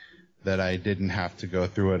deciding that I didn't have to go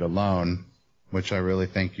through it alone, which I really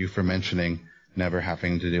thank you for mentioning, never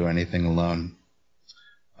having to do anything alone.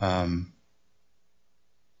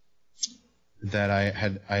 That I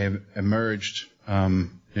have emerged,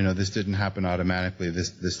 this didn't happen automatically.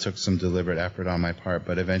 This took some deliberate effort on my part,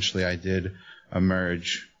 but eventually I did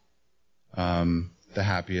emerge the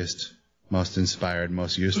happiest, most inspired,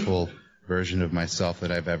 most useful version of myself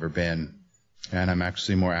that I've ever been. And I'm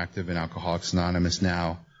actually more active in Alcoholics Anonymous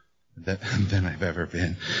now than I've ever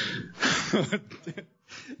been.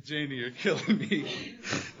 Janie, you're killing me.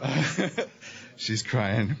 She's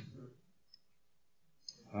crying.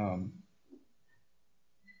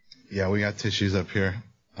 Yeah, we got tissues up here.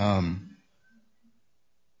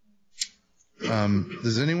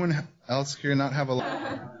 Does anyone else here not have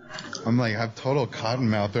a... I'm like, I have total cotton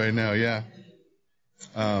mouth right now, yeah.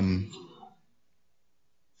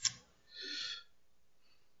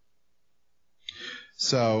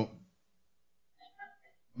 So,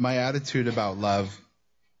 my attitude about love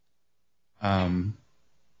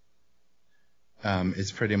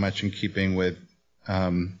is pretty much in keeping with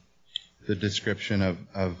the description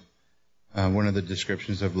of one of the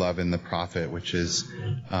descriptions of love in the Prophet, which is,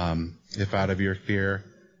 if out of your fear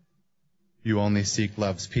you only seek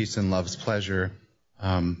love's peace and love's pleasure,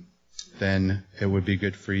 then it would be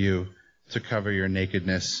good for you to cover your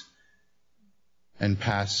nakedness and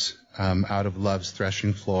pass out of love's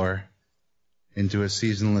threshing floor into a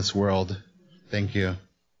seasonless world. Thank you.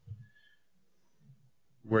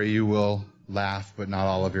 Where you will laugh, but not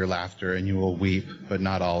all of your laughter, and you will weep, but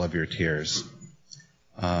not all of your tears.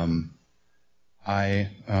 One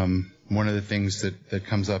of the things that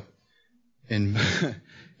comes up in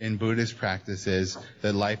in Buddhist practice is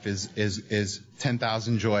that life is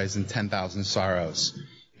 10,000 joys and 10,000 sorrows,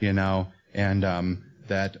 and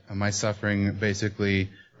that my suffering basically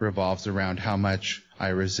revolves around how much I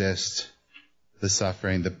resist the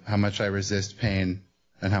suffering, how much I resist pain,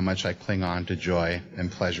 and how much I cling on to joy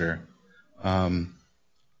and pleasure.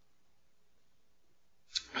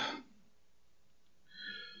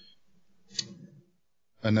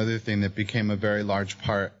 Another thing that became a very large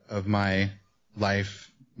part of my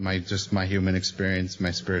life, my human experience,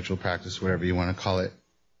 my spiritual practice, whatever you want to call it,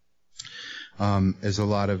 is a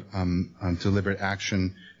lot of deliberate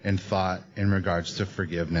action and thought in regards to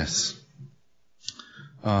forgiveness.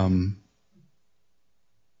 And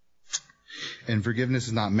forgiveness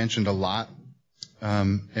is not mentioned a lot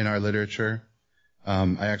in our literature.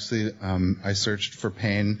 I searched for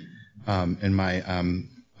pain in my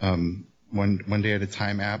One Day at a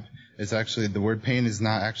Time app. It's actually, the word pain is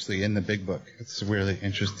not actually in the big book. It's really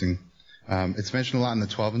interesting. It's mentioned a lot in the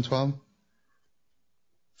 12 and 12.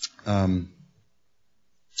 I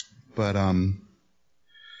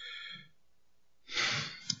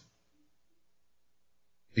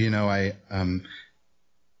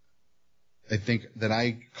think that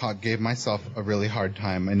I gave myself a really hard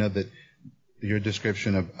time. I know that your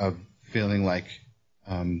description of feeling like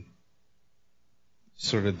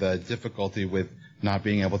sort of the difficulty with not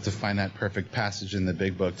being able to find that perfect passage in the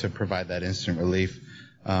big book to provide that instant relief.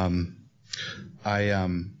 I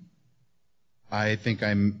think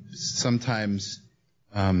I'm sometimes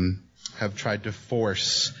have tried to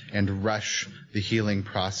force and rush the healing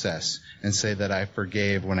process and say that I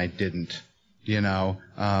forgave when I didn't, and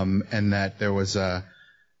that there was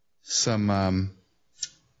some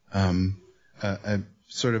a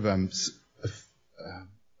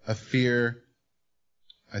fear.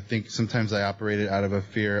 I think sometimes I operated out of a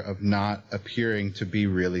fear of not appearing to be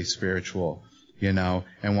really spiritual, and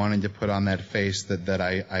wanting to put on that face that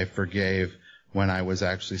I forgave when I was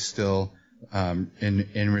actually still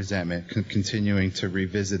in resentment, continuing to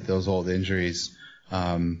revisit those old injuries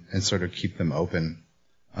and sort of keep them open.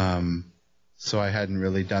 So I hadn't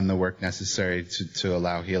really done the work necessary to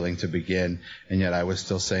allow healing to begin, and yet I was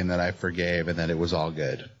still saying that I forgave and that it was all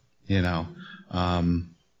good,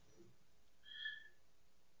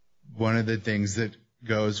 One of the things that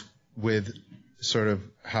goes with sort of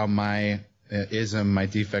how my my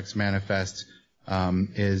defects manifest,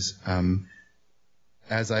 is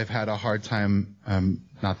as I've had a hard time,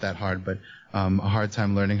 not that hard, but a hard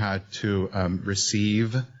time learning how to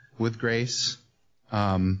receive with grace.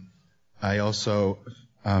 I also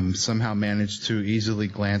somehow manage to easily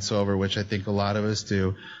glance over, which I think a lot of us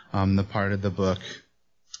do, the part of the book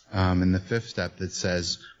in the 5th step that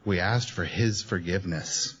says we asked for His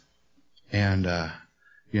forgiveness. And,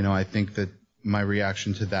 I think that my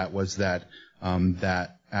reaction to that was that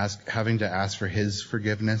having to ask for His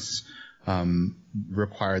forgiveness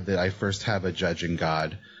required that I first have a judging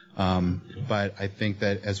God. But I think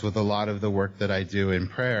that, as with a lot of the work that I do in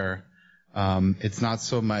prayer, it's not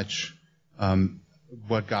so much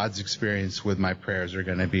what God's experience with my prayers are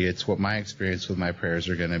going to be. It's what my experience with my prayers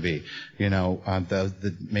are going to be.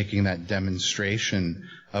 Making that demonstration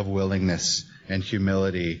of willingness and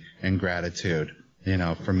humility and gratitude.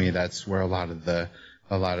 For me, that's where a lot of the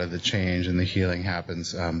change and the healing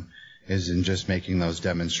happens, is in just making those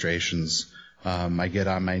demonstrations. I get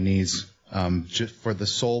on my knees just for the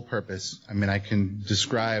sole purpose. I mean, I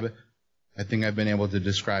think I've been able to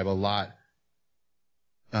describe a lot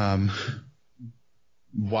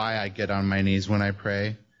why I get on my knees when I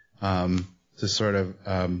pray, to sort of,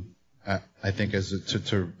 I think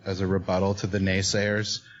as a rebuttal to the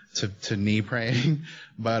naysayers to knee praying,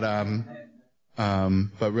 but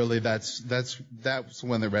really that's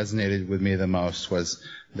one that resonated with me the most, was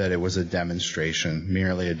that it was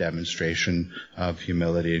merely a demonstration of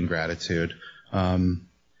humility and gratitude.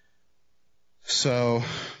 So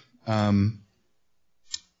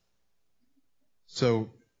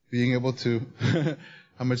being able to,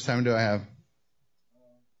 how much time do I have?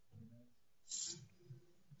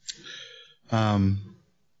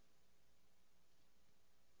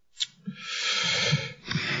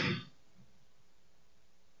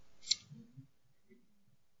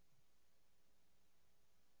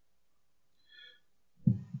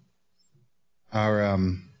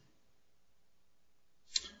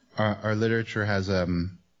 Our literature has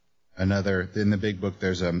in the big book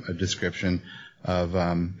there's a description of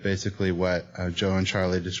basically what Joe and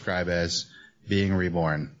Charlie describe as being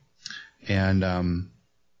reborn, and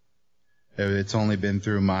it's only been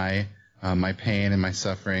through my pain and my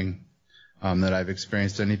suffering that I've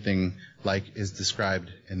experienced anything like is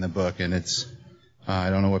described in the book. And it's I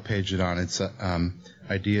don't know what page it's on. It's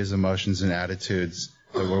ideas, emotions, and attitudes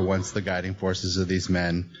that were once the guiding forces of these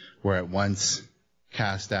men were at once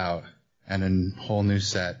cast out, and a whole new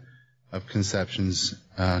set of conceptions,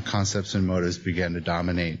 concepts and motives began to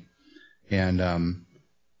dominate. And,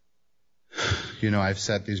 I've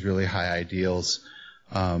set these really high ideals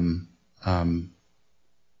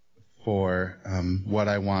for what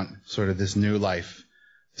I want sort of this new life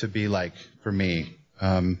to be like for me,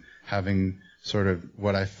 having sort of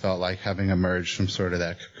what I felt like having emerged from sort of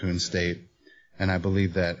that cocoon state. And I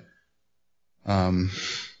believe that, and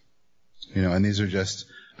these are just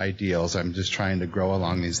ideals. I'm just trying to grow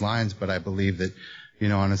along these lines, but I believe that,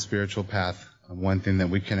 on a spiritual path, one thing that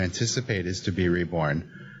we can anticipate is to be reborn,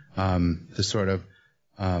 to sort of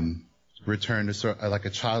return to sort of like a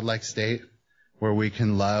childlike state where we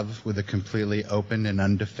can love with a completely open and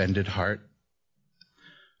undefended heart,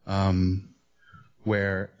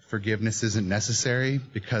 where forgiveness isn't necessary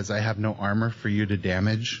because I have no armor for you to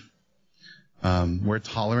damage, where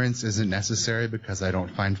tolerance isn't necessary because I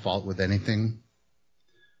don't find fault with anything,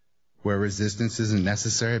 where resistance isn't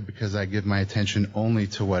necessary because I give my attention only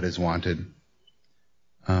to what is wanted,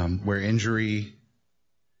 where injury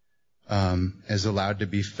is allowed to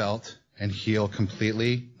be felt and heal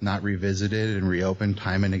completely, not revisited and reopened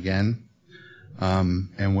time and again,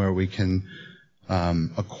 and where we can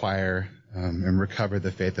acquire and recover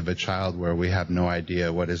the faith of a child where we have no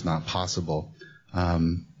idea what is not possible.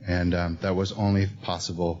 And that was only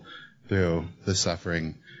possible through the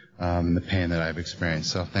suffering and the pain that I've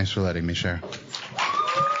experienced. So thanks for letting me share.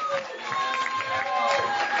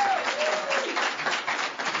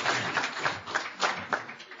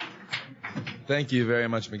 Thank you very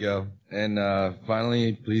much, Miguel. And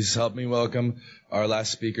finally, please help me welcome our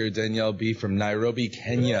last speaker, Danielle B. from Nairobi,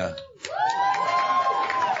 Kenya.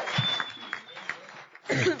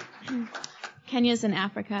 Kenya's in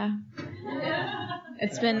Africa.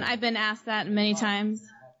 I've been asked that many times.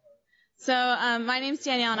 So my name's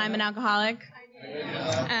Danielle, and I'm an alcoholic.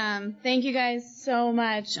 Thank you guys so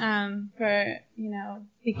much for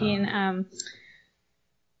speaking.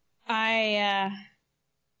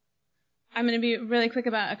 I'm going to be really quick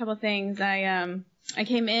about a couple of things. I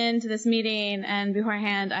came into this meeting, and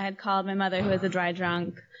beforehand, I had called my mother, who was a dry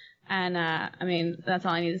drunk. And, that's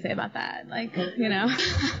all I need to say about that. But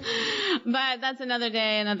that's another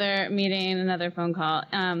day, another meeting, another phone call.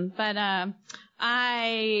 On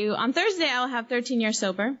Thursday, I'll have 13 years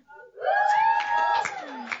sober.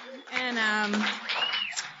 And,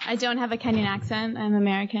 I don't have a Kenyan accent. I'm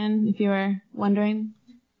American, if you were wondering.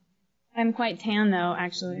 I'm quite tan, though,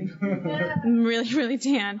 actually. I'm really, really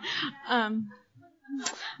tan.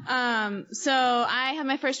 So I had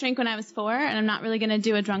my first drink when I was 4, and I'm not really going to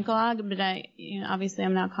do a drunk-a-log, but obviously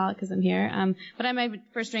I'm an alcoholic because I'm here. But I had my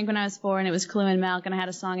first drink when I was 4, and it was Clue and Milk, and I had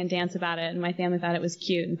a song and dance about it, and my family thought it was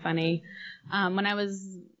cute and funny. When I was,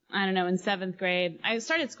 in 7th grade, I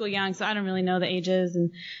started school young, so I don't really know the ages,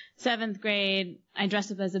 and 7th grade, I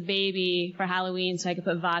dressed up as a baby for Halloween so I could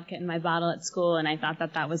put vodka in my bottle at school, and I thought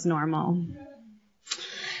that was normal.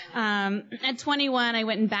 At 21, I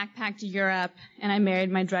went and backpacked to Europe, and I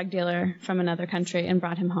married my drug dealer from another country and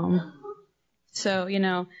brought him home. So,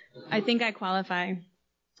 I think I qualify.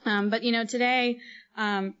 But today,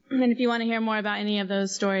 and if you want to hear more about any of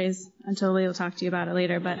those stories, I totally will talk to you about it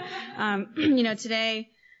later. But, today,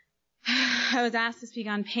 I was asked to speak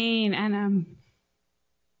on pain, and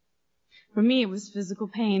for me, it was physical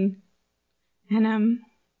pain. And,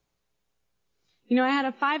 I had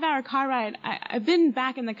a 5-hour car ride. I've been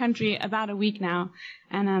back in the country about a week now,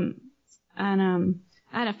 and I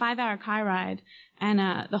had a 5-hour car ride, and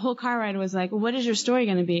the whole car ride was like, well, what is your story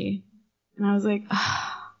going to be? And I was like,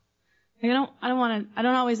 I don't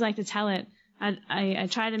always like to tell it. I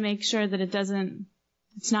try to make sure that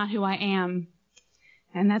it's not who I am,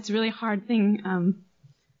 and that's a really hard thing.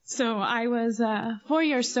 So I was 4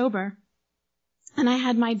 years sober, and I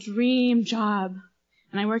had my dream job.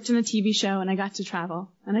 And I worked in a TV show, and I got to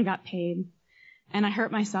travel, and I got paid, and I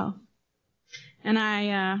hurt myself. And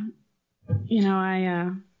I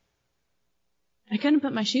couldn't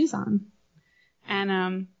put my shoes on.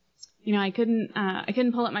 And, I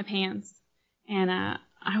couldn't pull up my pants. And,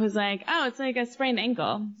 I was like, oh, it's like a sprained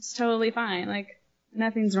ankle. It's totally fine. Like,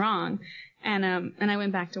 nothing's wrong. And I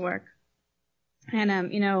went back to work.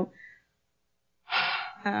 And,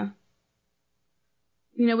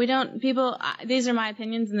 these are my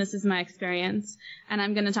opinions, and this is my experience. And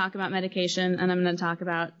I'm going to talk about medication, and I'm going to talk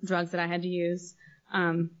about drugs that I had to use.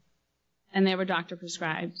 And they were doctor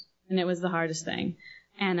prescribed, and it was the hardest thing.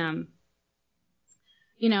 And,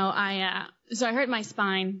 so I hurt my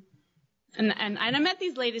spine. And I met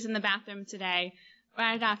these ladies in the bathroom today,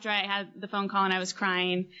 right after I had the phone call, and I was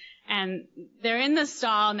crying. And they're in the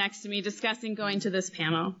stall next to me discussing going to this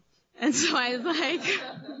panel. And so I was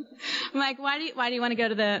like, why do you want to go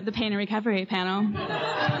to the pain and recovery panel?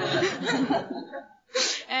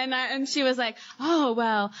 And she was like, oh,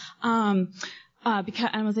 well, because,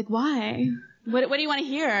 and I was like, why? What do you want to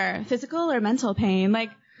hear? Physical or mental pain?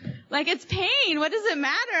 Like it's pain. What does it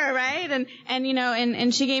matter, right?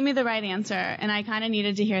 And she gave me the right answer, and I kind of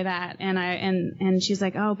needed to hear that. And she's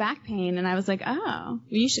like, oh, back pain. And I was like, oh, well,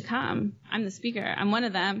 you should come. I'm the speaker. I'm one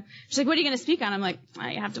of them. She's like, what are you going to speak on? I'm like, well,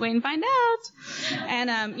 you have to wait and find out. And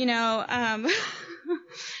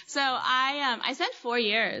so I spent 4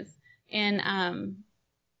 years in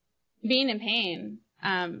being in pain,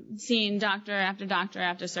 seeing doctor after doctor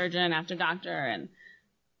after surgeon after doctor, and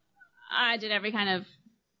I did every kind of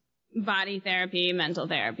body therapy, mental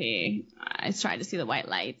therapy. I tried to see the white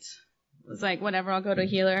light. It was like, whatever, I'll go to a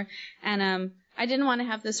healer. And I didn't want to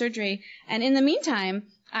have the surgery. And in the meantime,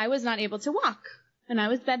 I was not able to walk, and I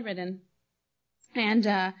was bedridden. And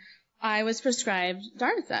I was prescribed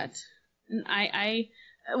Darnacet. And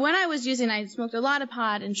when I was using, I smoked a lot of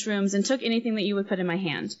pot and shrooms and took anything that you would put in my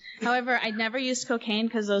hand. However, I'd never used cocaine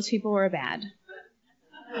because those people were bad.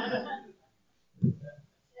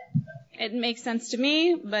 It makes sense to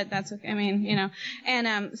me, but that's okay.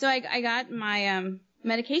 And so I got my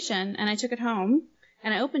medication, and I took it home,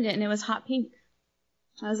 and I opened it, and it was hot pink.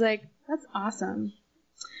 I was like, that's awesome.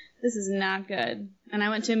 This is not good. And I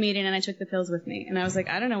went to a meeting, and I took the pills with me, and I was like,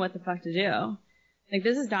 I don't know what the fuck to do. Like,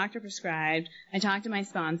 this is doctor prescribed. I talked to my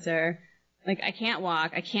sponsor. Like, I can't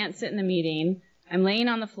walk. I can't sit in the meeting. I'm laying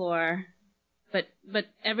on the floor. but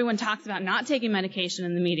everyone talks about not taking medication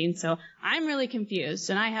in the meeting, so I'm really confused,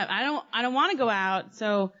 and I don't want to go out,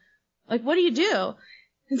 so, like, what do you do?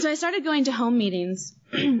 And so I started going to home meetings,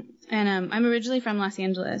 and I'm originally from Los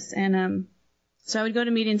Angeles, and so I would go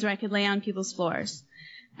to meetings where I could lay on people's floors,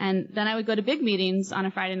 and then I would go to big meetings on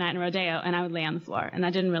a Friday night in Rodeo, and I would lay on the floor, and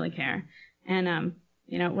I didn't really care, and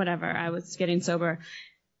whatever, I was getting sober,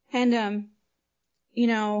 and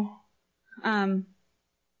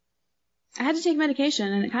I had to take medication,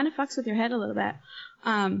 and it kind of fucks with your head a little bit.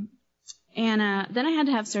 Then I had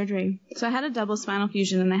to have surgery. So I had a double spinal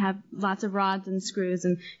fusion, and I have lots of rods and screws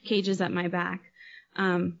and cages at my back.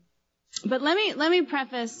 But let me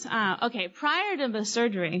preface. Prior to the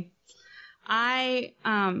surgery, I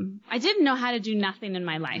didn't know how to do nothing in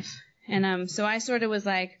my life. And so I sort of was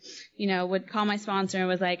like, would call my sponsor and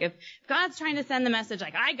was like, if God's trying to send the message,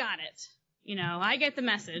 like, I got it. I get the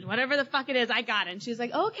message. Whatever the fuck it is, I got it. And she was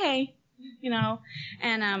like, okay.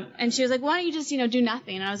 And she was like, why don't you just, do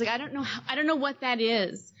nothing? And I was like, I don't know what that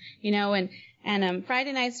is, and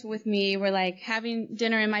Friday nights with me were like having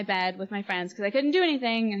dinner in my bed with my friends because I couldn't do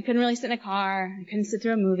anything. I couldn't really sit in a car. I couldn't sit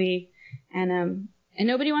through a movie. And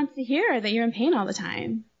nobody wants to hear that you're in pain all the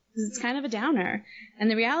time because it's kind of a downer.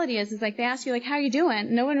 And the reality is like they ask you like, how are you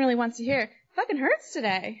doing? No one really wants to hear, it fucking hurts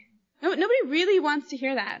today. Nobody really wants to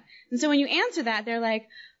hear that. And so when you answer that, they're like,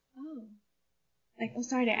 oh,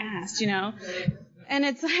 sorry to ask, And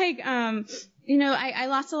it's like, I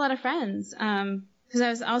lost a lot of friends, because I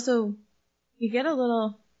was also, you get a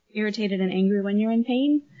little irritated and angry when you're in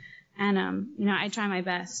pain. And, I try my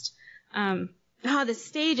best. The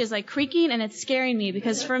stage is like creaking and it's scaring me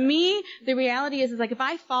because for me, the reality is like if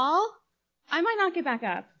I fall, I might not get back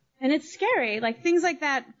up. And it's scary. Like things like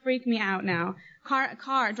that freak me out now.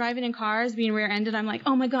 Driving in cars, being rear-ended, I'm like,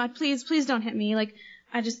 oh my God, please don't hit me. Like,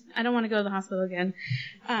 I don't want to go to the hospital again.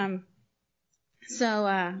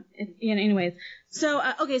 Anyways. So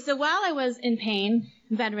while I was in pain,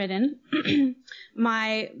 bedridden,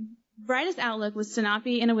 my brightest outlook was to not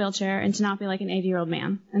be in a wheelchair and to not be like an 80-year-old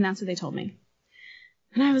man. And that's what they told me.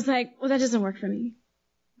 And I was like, well, that doesn't work for me.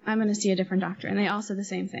 I'm going to see a different doctor. And they all said the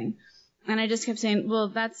same thing. And I just kept saying, well,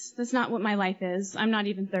 that's not what my life is. I'm not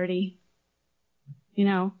even 30.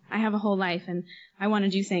 I have a whole life and I want to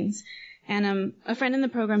do things. And a friend in the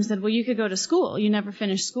program said, well, you could go to school. You never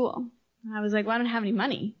finished school. And I was like, well, I don't have any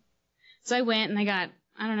money. So I went and I got,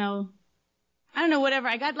 I don't know, whatever.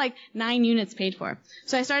 I got like 9 units paid for.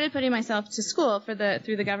 So I started putting myself to school through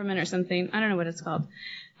the government or something. I don't know what it's called.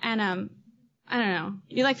 And, I don't know.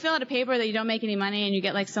 You like fill out a paper that you don't make any money and you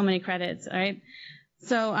get like so many credits, all right?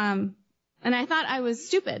 So, and I thought I was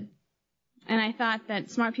stupid. And I thought that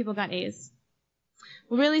smart people got A's.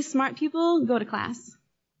 Well, really smart people go to class.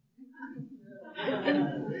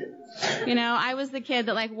 I was the kid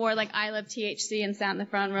that like wore like I love THC and sat in the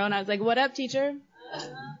front row and I was like, what up, teacher?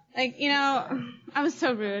 Like, I was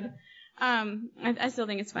so rude. I still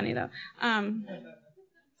think it's funny though.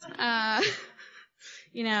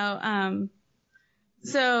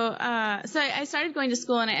 So I started going to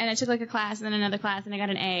school and I took like a class and then another class and I got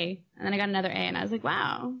an A and then I got another A and I was like,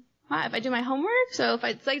 wow, if I do my homework. So if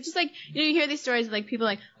it's like, just like, you hear these stories of like people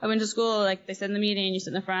like, I went to school, like they said in the meeting, you sit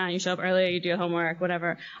in the front, you show up earlier, you do your homework,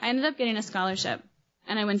 whatever. I ended up getting a scholarship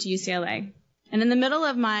and I went to UCLA. And in the middle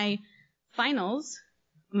of my finals,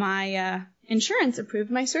 my insurance approved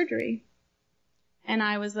my surgery. And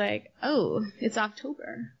I was like, oh, it's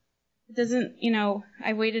October. It doesn't,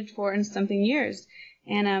 I waited 4 and something years.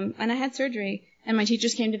 And I had surgery and my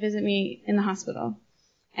teachers came to visit me in the hospital.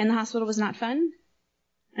 And the hospital was not fun.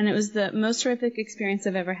 And it was the most horrific experience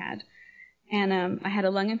I've ever had. And I had a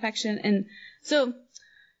lung infection. And so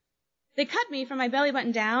they cut me from my belly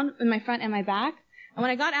button down in my front and my back. And when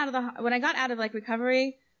I got out of like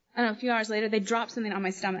recovery, I don't know, a few hours later, they dropped something on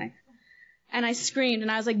my stomach. And I screamed and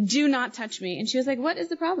I was like, do not touch me. And she was like, what is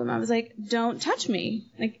the problem? I was like, don't touch me.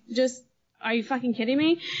 Like, just, are you fucking kidding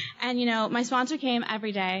me? And, my sponsor came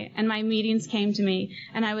every day and my meetings came to me.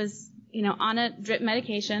 And I was, on a drip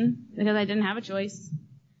medication because I didn't have a choice.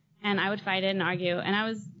 And I would fight it and argue. And I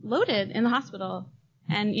was loaded in the hospital.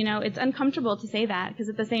 And, it's uncomfortable to say that because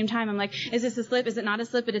at the same time, I'm like, is this a slip? Is it not a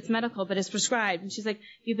slip? But it's medical, but it's prescribed. And she's like,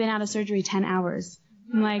 you've been out of surgery 10 hours.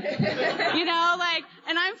 I'm like, and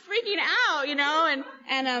I'm freaking out,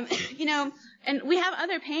 and we have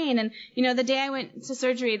other pain. And, the day I went to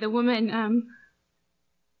surgery, the woman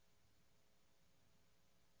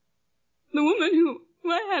who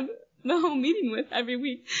I had the whole meeting with every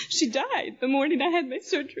week, she died the morning I had my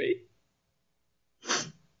surgery.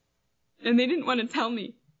 And they didn't want to tell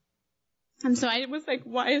me. And so I was like,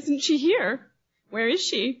 why isn't she here? where is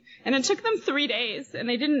she? And it took them 3 days, and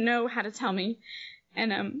they didn't know how to tell me.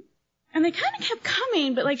 And they kind of kept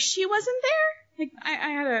coming, but, like, she wasn't there. Like, I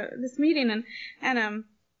had this meeting, and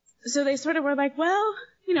so they sort of were like, well,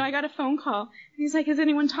 you know, I got a phone call. And he's like, has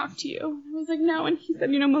anyone talked to you? And I was like, no. And he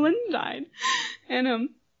said, you know, Melinda died. And,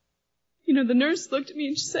 you know, the nurse looked at me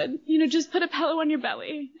and she said, you know, just put a pillow on your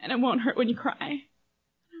belly and it won't hurt when you cry.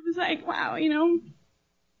 I was like, wow, you know,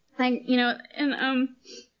 like, you know, and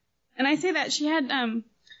I say that she had,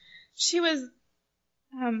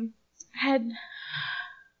 had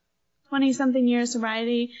 20-something years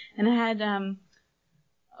sobriety and had,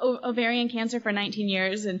 ovarian cancer for 19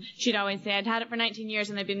 years, and she'd always say, I'd had it for 19 years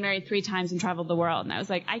and I'd been married 3 times and traveled the world. And I was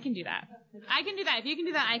like, I can do that. I can do that. If you can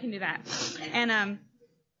do that, I can do that. And,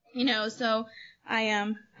 you know, so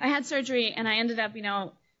I had surgery and I ended up, you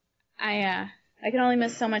know, I could only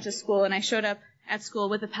miss so much of school, and I showed up at school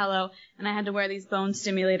with a pillow and I had to wear these bone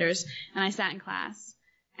stimulators, and I sat in class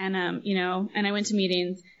and, you know, and I went to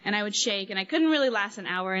meetings and I would shake and I couldn't really last an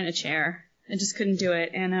hour in a chair. I just couldn't do it.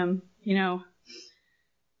 And, you know,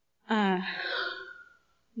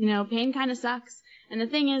 pain kind of sucks. And the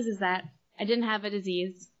thing is that I didn't have a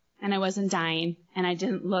disease and I wasn't dying and I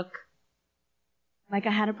didn't look like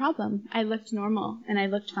I had a problem. I looked normal and I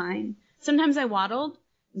looked fine. Sometimes I waddled,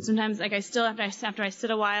 and sometimes, like, I still, after I sit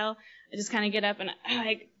a while, I just kind of get up and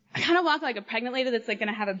I kind of walk like a pregnant lady that's like going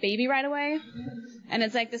to have a baby right away. And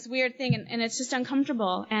it's like this weird thing, and it's just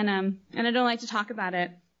uncomfortable. And I don't like to talk about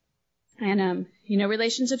it. And, you know,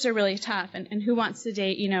 relationships are really tough. And who wants to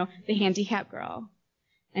date, you know, the handicapped girl?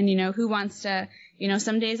 And, you know, who wants to, you know,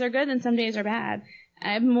 some days are good and some days are bad.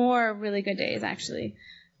 I have more really good days, actually.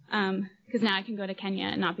 Because now I can go to Kenya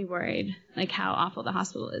and not be worried, like, how awful the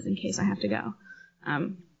hospital is in case I have to go.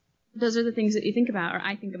 Those are the things that you think about, or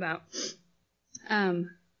I think about.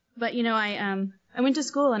 But, you know, I went to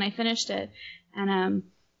school and I finished it. And,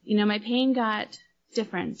 you know, my pain got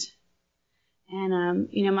different. And,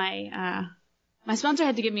 you know, my sponsor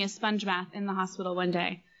had to give me a sponge bath in the hospital one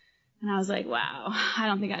day. And I was like, wow, I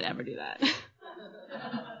don't think I'd ever do that.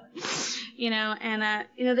 You know, and,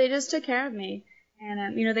 you know, they just took care of me.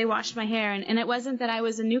 And, you know, they washed my hair. And it wasn't that I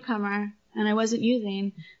was a newcomer and I wasn't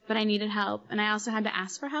using, but I needed help. And I also had to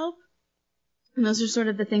ask for help. And those are sort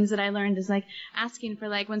of the things that I learned, is like asking for,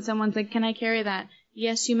 like, when someone's like, can I carry that?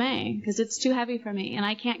 Yes, you may, because it's too heavy for me and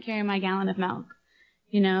I can't carry my gallon of milk,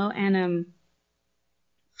 you know, and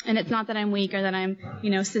it's not that I'm weak or that I'm, you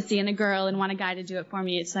know, sissy and a girl and want a guy to do it for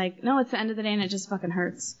me. It's like, no, it's the end of the day and it just fucking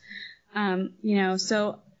hurts. You know,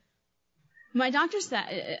 so my doctor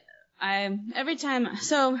said, every time,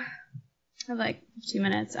 so I have like 2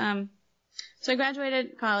 minutes. So I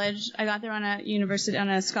graduated college. I got there on a university, on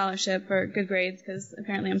a scholarship for good grades, because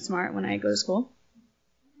apparently I'm smart when I go to school.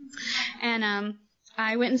 And,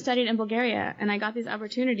 I went and studied in Bulgaria, and I got these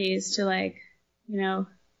opportunities to, like, you know,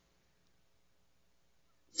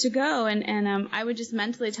 to go, and I would just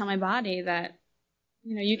mentally tell my body that,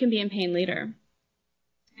 you know, you can be in pain later.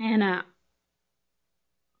 And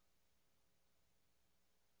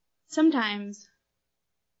sometimes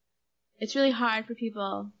it's really hard for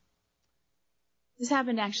people. This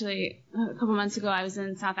happened actually a couple months ago. I was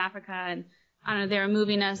in South Africa, and I don't know, they were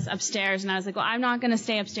moving us upstairs, and I was like, well, I'm not going to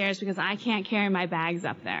stay upstairs because I can't carry my bags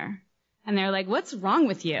up there. And they were like, what's wrong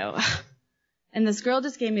with you? And this girl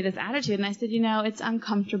just gave me this attitude, and I said, you know, it's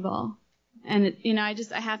uncomfortable. And, you know, I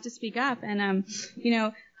have to speak up. And, you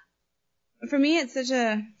know, for me, it's such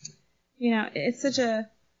a, you know, it's such a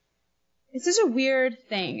weird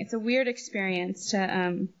thing. It's a weird experience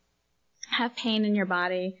to have pain in your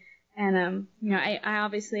body. And, you know,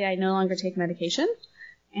 I no longer take medication.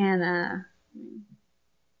 And,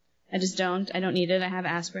 I just don't. I don't need it. I have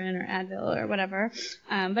aspirin or Advil or whatever.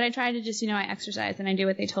 But I try to just, you know, I exercise and I do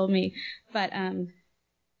what they told me. But, you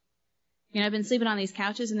know, I've been sleeping on these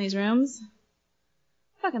couches in these rooms.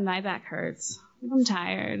 Fucking my back hurts. I'm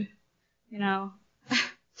tired, you know.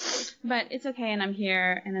 But it's okay, and I'm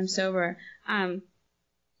here and I'm sober. And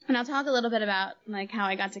I'll talk a little bit about, like, how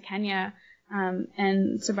I got to Kenya,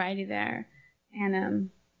 and sobriety there. And,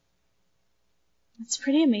 it's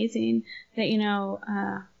pretty amazing that, you know,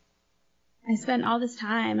 I spent all this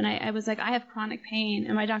time, and I was like, I have chronic pain.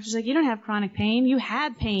 And my doctor's like, you don't have chronic pain. You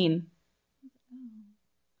had pain.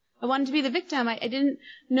 I wanted to be the victim. I didn't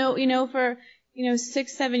know, you know, for, you know,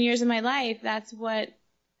 6-7 years of my life, that's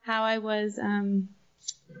how I was, I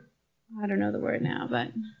don't know the word now, but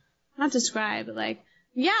not described, but like,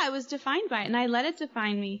 yeah, I was defined by it, and I let it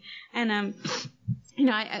define me. And, you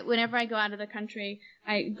know, whenever I go out of the country,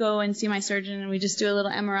 I go and see my surgeon, and we just do a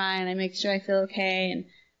little MRI, and I make sure I feel okay, and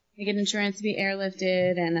I get insurance to be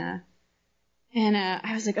airlifted, and And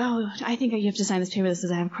I was like, oh, I think you have to sign this paper that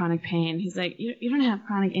says I have chronic pain. He's like, you don't have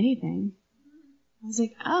chronic anything. I was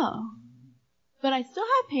like, oh. But I still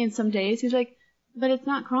have pain some days. He's like, but it's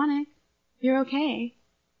not chronic. You're okay.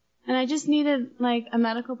 And I just needed, like, a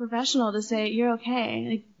medical professional to say, you're okay.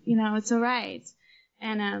 Like, you know, it's all right.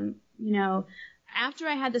 And, you know, after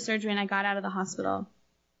I had the surgery and I got out of the hospital,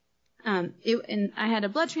 and I had a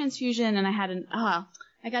blood transfusion and I had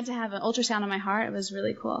I got to have an ultrasound on my heart. It was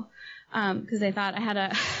really cool. Because they thought I had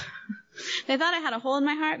a hole in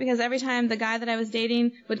my heart, because every time the guy that I was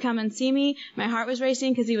dating would come and see me, my heart was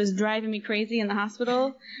racing because he was driving me crazy in the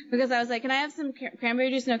hospital. Because I was like, can I have some cranberry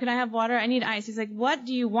juice? No. Can I have water? I need ice. He's like, what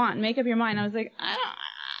do you want? Make up your mind. I was like,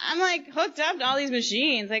 I'm like hooked up to all these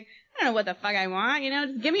machines. Like, I don't know what the fuck I want, you know,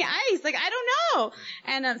 just give me ice. Like, I don't know.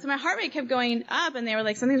 And so my heart rate kept going up, and they were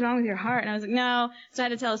like, something's wrong with your heart. And I was like, no. So I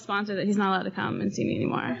had to tell a sponsor that he's not allowed to come and see me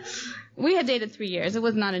anymore. We had dated 3 years. It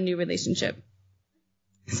was not a new relationship.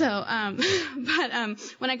 So, but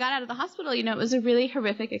when I got out of the hospital, you know, it was a really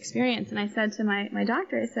horrific experience. And I said to my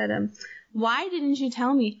doctor, I said, why didn't you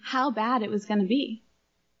tell me how bad it was going to be?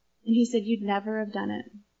 And he said, you'd never have done it.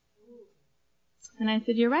 And I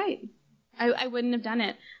said, you're right. I wouldn't have done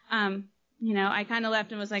it. You know, I kind of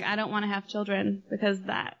left and was like, I don't want to have children, because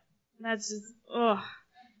that's just,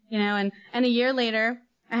 you know, and a year later,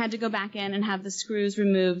 I had to go back in and have the screws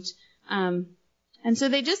removed. And so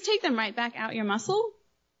they just take them right back out your muscle.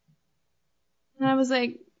 And I was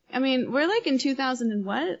like, I mean, we're like in 2000 and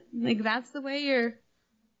what? Like, that's the way you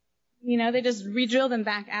know, they just re-drill them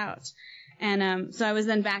back out. And so I was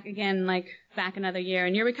then back again, like, back another year.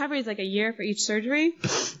 And your recovery is like a year for each surgery.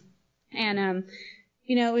 And,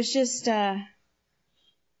 you know, it was just, it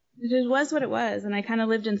just was what it was. And I kind of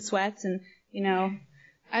lived in sweats, and, you know,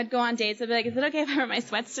 I'd go on dates. I'd be like, is it okay if I wear my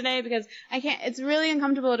sweats today? Because I can't, it's really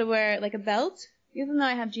uncomfortable to wear, like, a belt, even though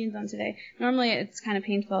I have jeans on today. Normally it's kind of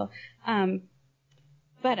painful.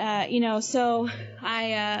 But, you know, so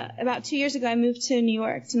about 2 years ago, I moved to New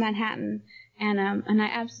York, to Manhattan. And I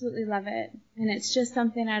absolutely love it. And it's just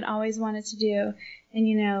something I'd always wanted to do. And,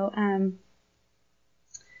 you know,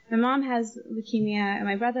 my mom has leukemia, and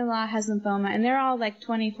my brother-in-law has lymphoma, and they're all like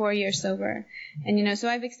 24 years sober. And, you know, so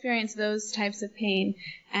I've experienced those types of pain.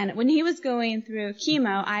 And when he was going through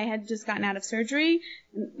chemo, I had just gotten out of surgery.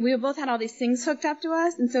 We both had all these things hooked up to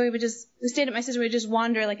us, and so we stayed at my sister, we would just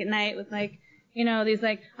wander like at night with like, you know, these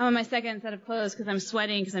like, I'm on my second set of clothes because I'm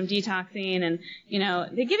sweating, because I'm detoxing, and, you know,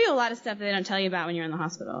 they give you a lot of stuff that they don't tell you about when you're in the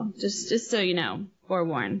hospital. Just so you know,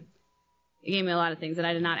 forewarned. They gave me a lot of things that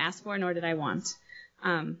I did not ask for, nor did I want.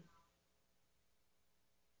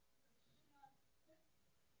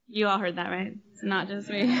 You all heard that, right? It's not just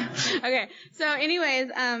me. Okay. So anyways,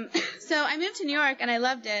 so I moved to New York, and I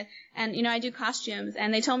loved it. And, you know, I do costumes,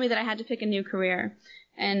 and they told me that I had to pick a new career.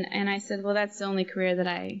 And I said, well, that's the only career that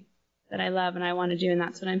I love and I want to do, and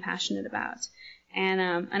that's what I'm passionate about. And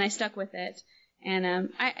I stuck with it. And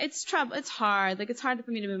it's trouble. It's hard. Like, it's hard for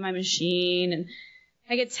me to move my machine, and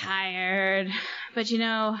I get tired. But, you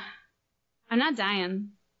know, I'm not dying.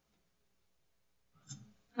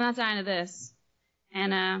 I'm not dying of this.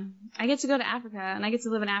 And I get to go to Africa, and I get to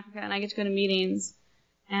live in Africa, and I get to go to meetings.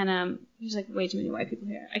 And there's like way too many white people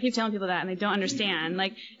here. I keep telling people that, and they don't understand.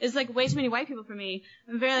 Like, it's like way too many white people for me.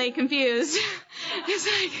 I'm very confused. It's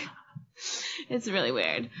like, it's really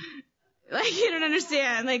weird. Like, you don't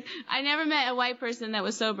understand. Like, I never met a white person that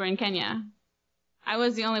was sober in Kenya. I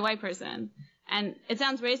was the only white person. And it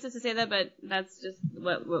sounds racist to say that, but that's just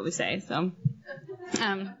what we say. So,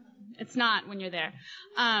 it's not when you're there.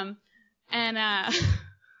 Sounds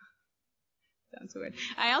weird.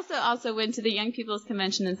 I also went to the Young People's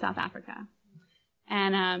Convention in South Africa.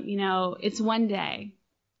 And, you know, it's one day.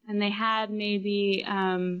 And they had maybe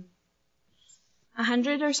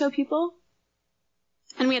 100 or so people.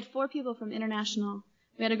 And we had 4 people from international.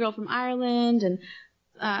 We had a girl from Ireland and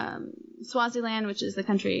Swaziland, which is the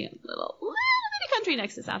country, little bitty country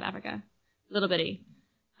next to South Africa. Little bitty.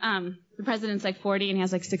 The president's like 40 and he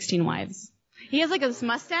has like 16 wives. He has like this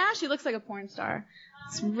mustache. He looks like a porn star.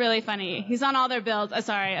 It's really funny. He's on all their bills.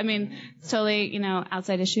 Sorry. I mean, it's totally, you know,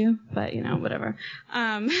 outside issue, but, you know, whatever.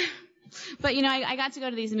 But, you know, I got to go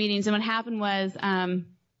to these meetings, and what happened was,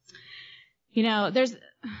 you know, there's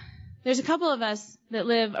a couple of us that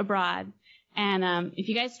live abroad. And if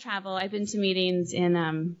you guys travel, I've been to meetings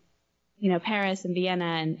in, you know, Paris and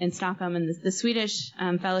Vienna and Stockholm, and the Swedish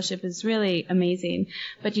fellowship is really amazing.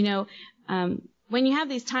 But, you know, when you have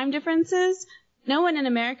these time differences, no one in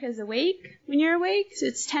America is awake when you're awake. So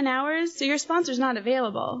it's 10 hours, so your sponsor's not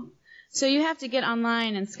available. So you have to get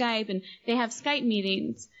online and Skype, and they have Skype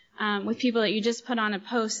meetings. with people that you just put on a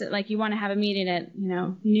post that like you want to have a meeting at,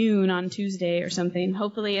 noon on Tuesday or something,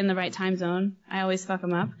 hopefully in the right time zone. I always fuck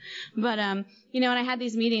them up. But, and I had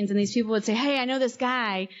these meetings and these people would say, hey, I know this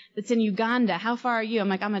guy that's in Uganda. How far are you? I'm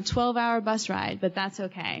like, I'm a 12-hour bus ride, but that's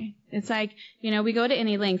okay. It's like, we go to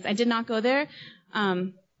any lengths. I did not go there,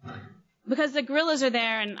 because the gorillas are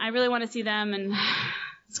there and I really want to see them and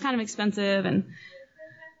it's kind of expensive and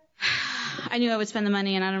I knew I would spend the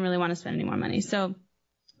money and I don't really want to spend any more money. So,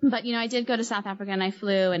 but, I did go to South Africa and I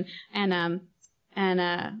flew and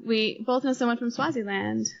we both know someone from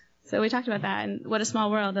Swaziland. So we talked about that and what a small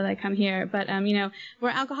world that I come here. But, we're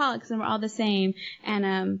alcoholics and we're all the same.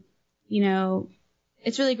 And,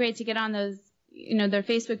 it's really great to get on those, their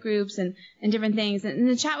Facebook groups and different things and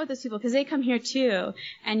to chat with those people because they come here too.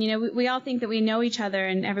 And, we all think that we know each other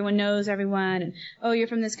and everyone knows everyone. And, oh, you're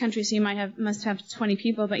from this country, so you must have 20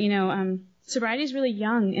 people. But, sobriety is really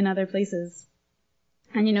young in other places.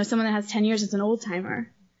 And, someone that has 10 years is an old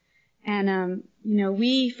timer. And,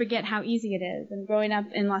 we forget how easy it is. And growing up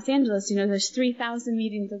in Los Angeles, there's 3,000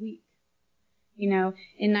 meetings a week.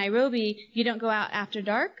 In Nairobi, you don't go out after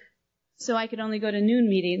dark. So I could only go to noon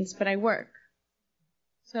meetings, but I work.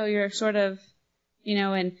 So you're sort of,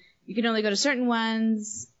 and you can only go to certain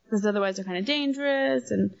ones because otherwise they're kind of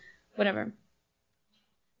dangerous and whatever.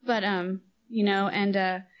 But, going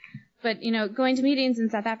to meetings in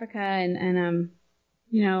South Africa and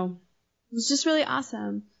it was just really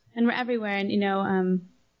awesome. And we're everywhere. And,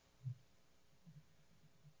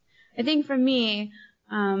 I think for me,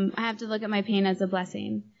 I have to look at my pain as a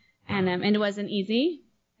blessing. And it wasn't easy.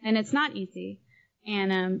 And it's not easy.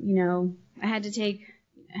 And, I had to take,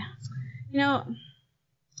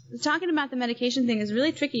 talking about the medication thing is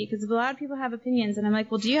really tricky because a lot of people have opinions. And I'm like,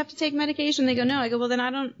 well, do you have to take medication? They go, no. I go, well, then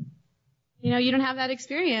I don't, you don't have that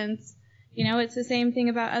experience. It's the same thing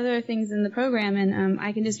about other things in the program. And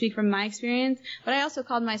I can just speak from my experience. But I also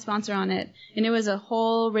called my sponsor on it. And it was a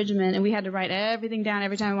whole regimen. And we had to write everything down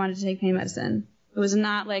every time I wanted to take pain medicine. It was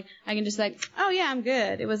not like I can just like, oh, yeah, I'm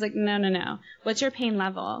good. It was like, no. What's your pain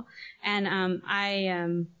level? And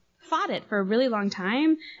I fought it for a really long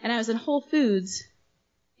time. And I was in Whole Foods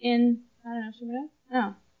in, I don't know if you know.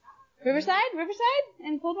 No. Riverside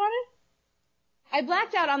in Coldwater? I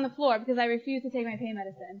blacked out on the floor because I refused to take my pain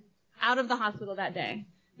medicine out of the hospital that day.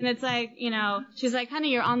 And it's like, she's like,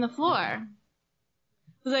 honey, you're on the floor. I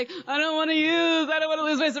was like, I don't want to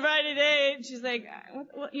lose my sobriety date. She's like,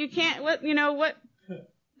 what you can't, what?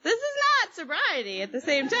 This is not sobriety at the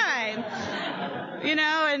same time. And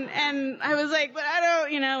I was like, but I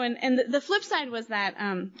don't, and the flip side was that,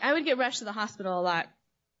 I would get rushed to the hospital a lot.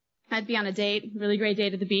 I'd be on a date, really great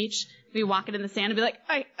date at the beach. Be walking in the sand and be like,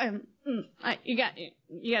 you got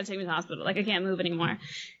to take me to the hospital. Like, I can't move anymore.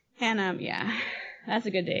 And, yeah, that's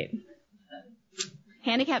a good date.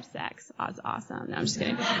 Handicapped sex. Oh, it's awesome. No, I'm just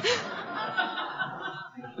kidding.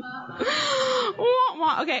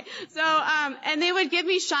 Okay. So, and they would give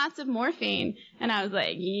me shots of morphine. And I was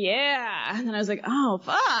like, yeah. And then I was like, oh,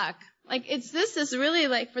 fuck. Like, it's this really,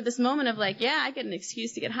 like, for this moment of, like, yeah, I get an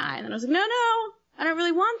excuse to get high. And then I was like, no, I don't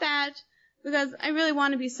really want that. Because I really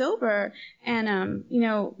want to be sober. And,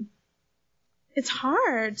 it's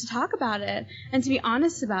hard to talk about it and to be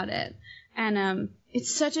honest about it. And,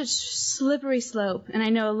 it's such a slippery slope. And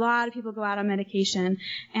I know a lot of people go out on medication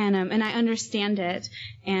and I understand it.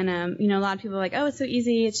 And, a lot of people are like, oh, it's so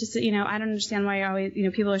easy. It's just, I don't understand why you're always,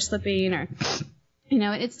 people are slipping or,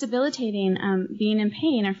 it's debilitating, being in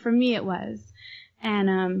pain, or for me it was.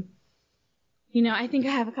 And, I think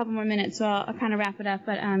I have a couple more minutes, so I'll kind of wrap it up.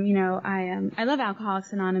 But, I love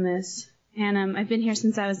Alcoholics Anonymous. And, I've been here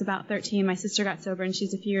since I was about 13. My sister got sober and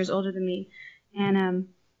she's a few years older than me. And,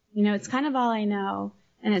 it's kind of all I know,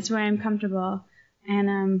 and it's where I'm comfortable.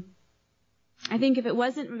 And I think if it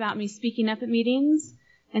wasn't about me speaking up at meetings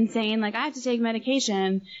and saying, like, I have to take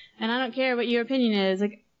medication, and I don't care what your opinion is,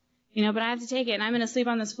 like, but I have to take it, and I'm going to sleep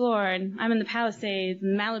on this floor, and I'm in the Palisades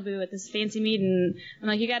and Malibu at this fancy meeting. I'm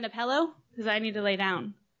like, you got a pillow? Because I need to lay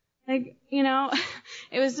down. Like,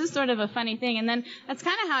 it was just sort of a funny thing. And then that's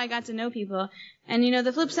kind of how I got to know people. And,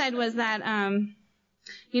 the flip side was that,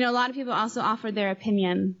 a lot of people also offered their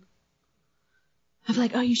opinion of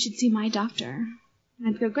like, oh, you should see my doctor. And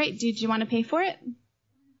I'd go, great, do you want to pay for it?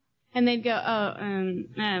 And they'd go,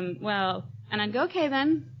 well, and I'd go, okay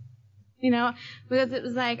then. Because it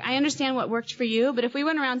was like, I understand what worked for you, but if we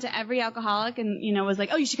went around to every alcoholic and, was like,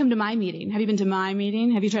 oh, you should come to my meeting. Have you been to my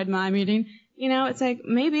meeting? Have you tried my meeting? It's like,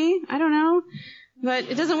 maybe, I don't know. But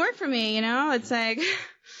it doesn't work for me, It's like,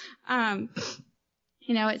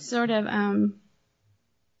 it's sort of,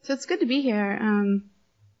 so it's good to be here.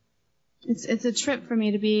 It's a trip for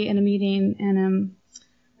me to be in a meeting, and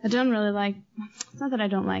I don't really like, it's not that I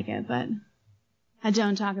don't like it, but I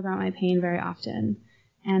don't talk about my pain very often.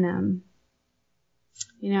 And,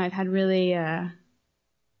 I've had really, it's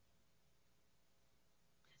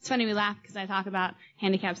funny, we laugh because I talk about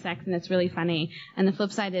handicapped sex and it's really funny. And the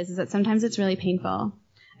flip side is that sometimes it's really painful.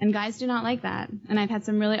 And guys do not like that. And I've had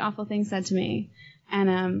some really awful things said to me.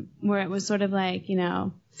 And, where it was sort of like,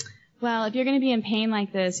 well, if you're going to be in pain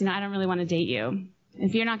like this, I don't really want to date you.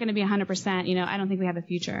 If you're not going to be 100%, I don't think we have a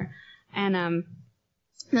future. And,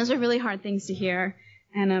 those are really hard things to hear.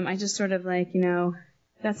 And, I just sort of like,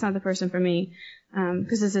 that's not the person for me.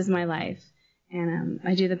 'Cause this is my life. And,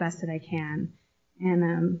 I do the best that I can.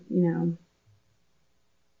 And,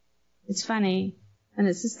 it's funny and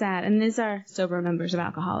it's just sad. And these are sober members of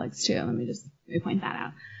Alcoholics too. Let me point that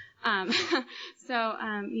out.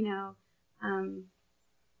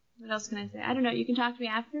 What else can I say? I don't know. You can talk to me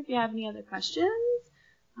after if you have any other questions.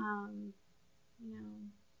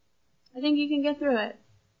 I think you can get through it.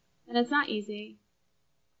 And it's not easy.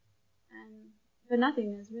 But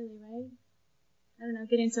nothing is really, right? I don't know.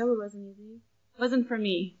 Getting sober wasn't easy. It wasn't for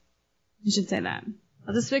me. I should say that.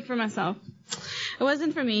 I'll just speak for myself. It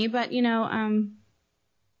wasn't for me, but,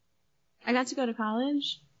 I got to go to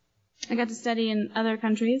college. I got to study in other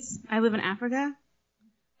countries. I live in Africa.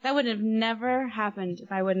 That would have never happened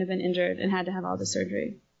if I wouldn't have been injured and had to have all the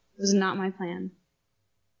surgery. It was not my plan.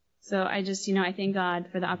 So I just, I thank God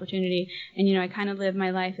for the opportunity. And, I kind of live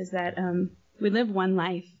my life is that we live one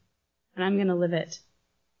life, and I'm going to live it.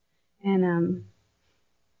 And I'm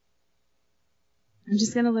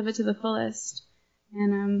just going to live it to the fullest.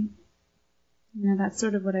 And, that's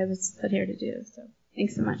sort of what I was put here to do. So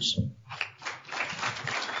thanks so much.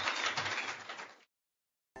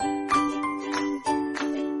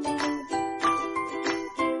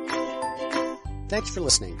 Thanks for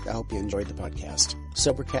listening. I hope you enjoyed the podcast.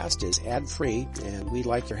 Sobercast is ad-free, and we'd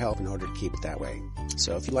like your help in order to keep it that way.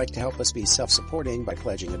 So if you'd like to help us be self-supporting by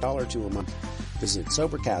pledging $1 or $2 a month, visit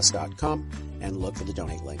Sobercast.com and look for the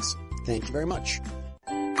donate links. Thank you very much.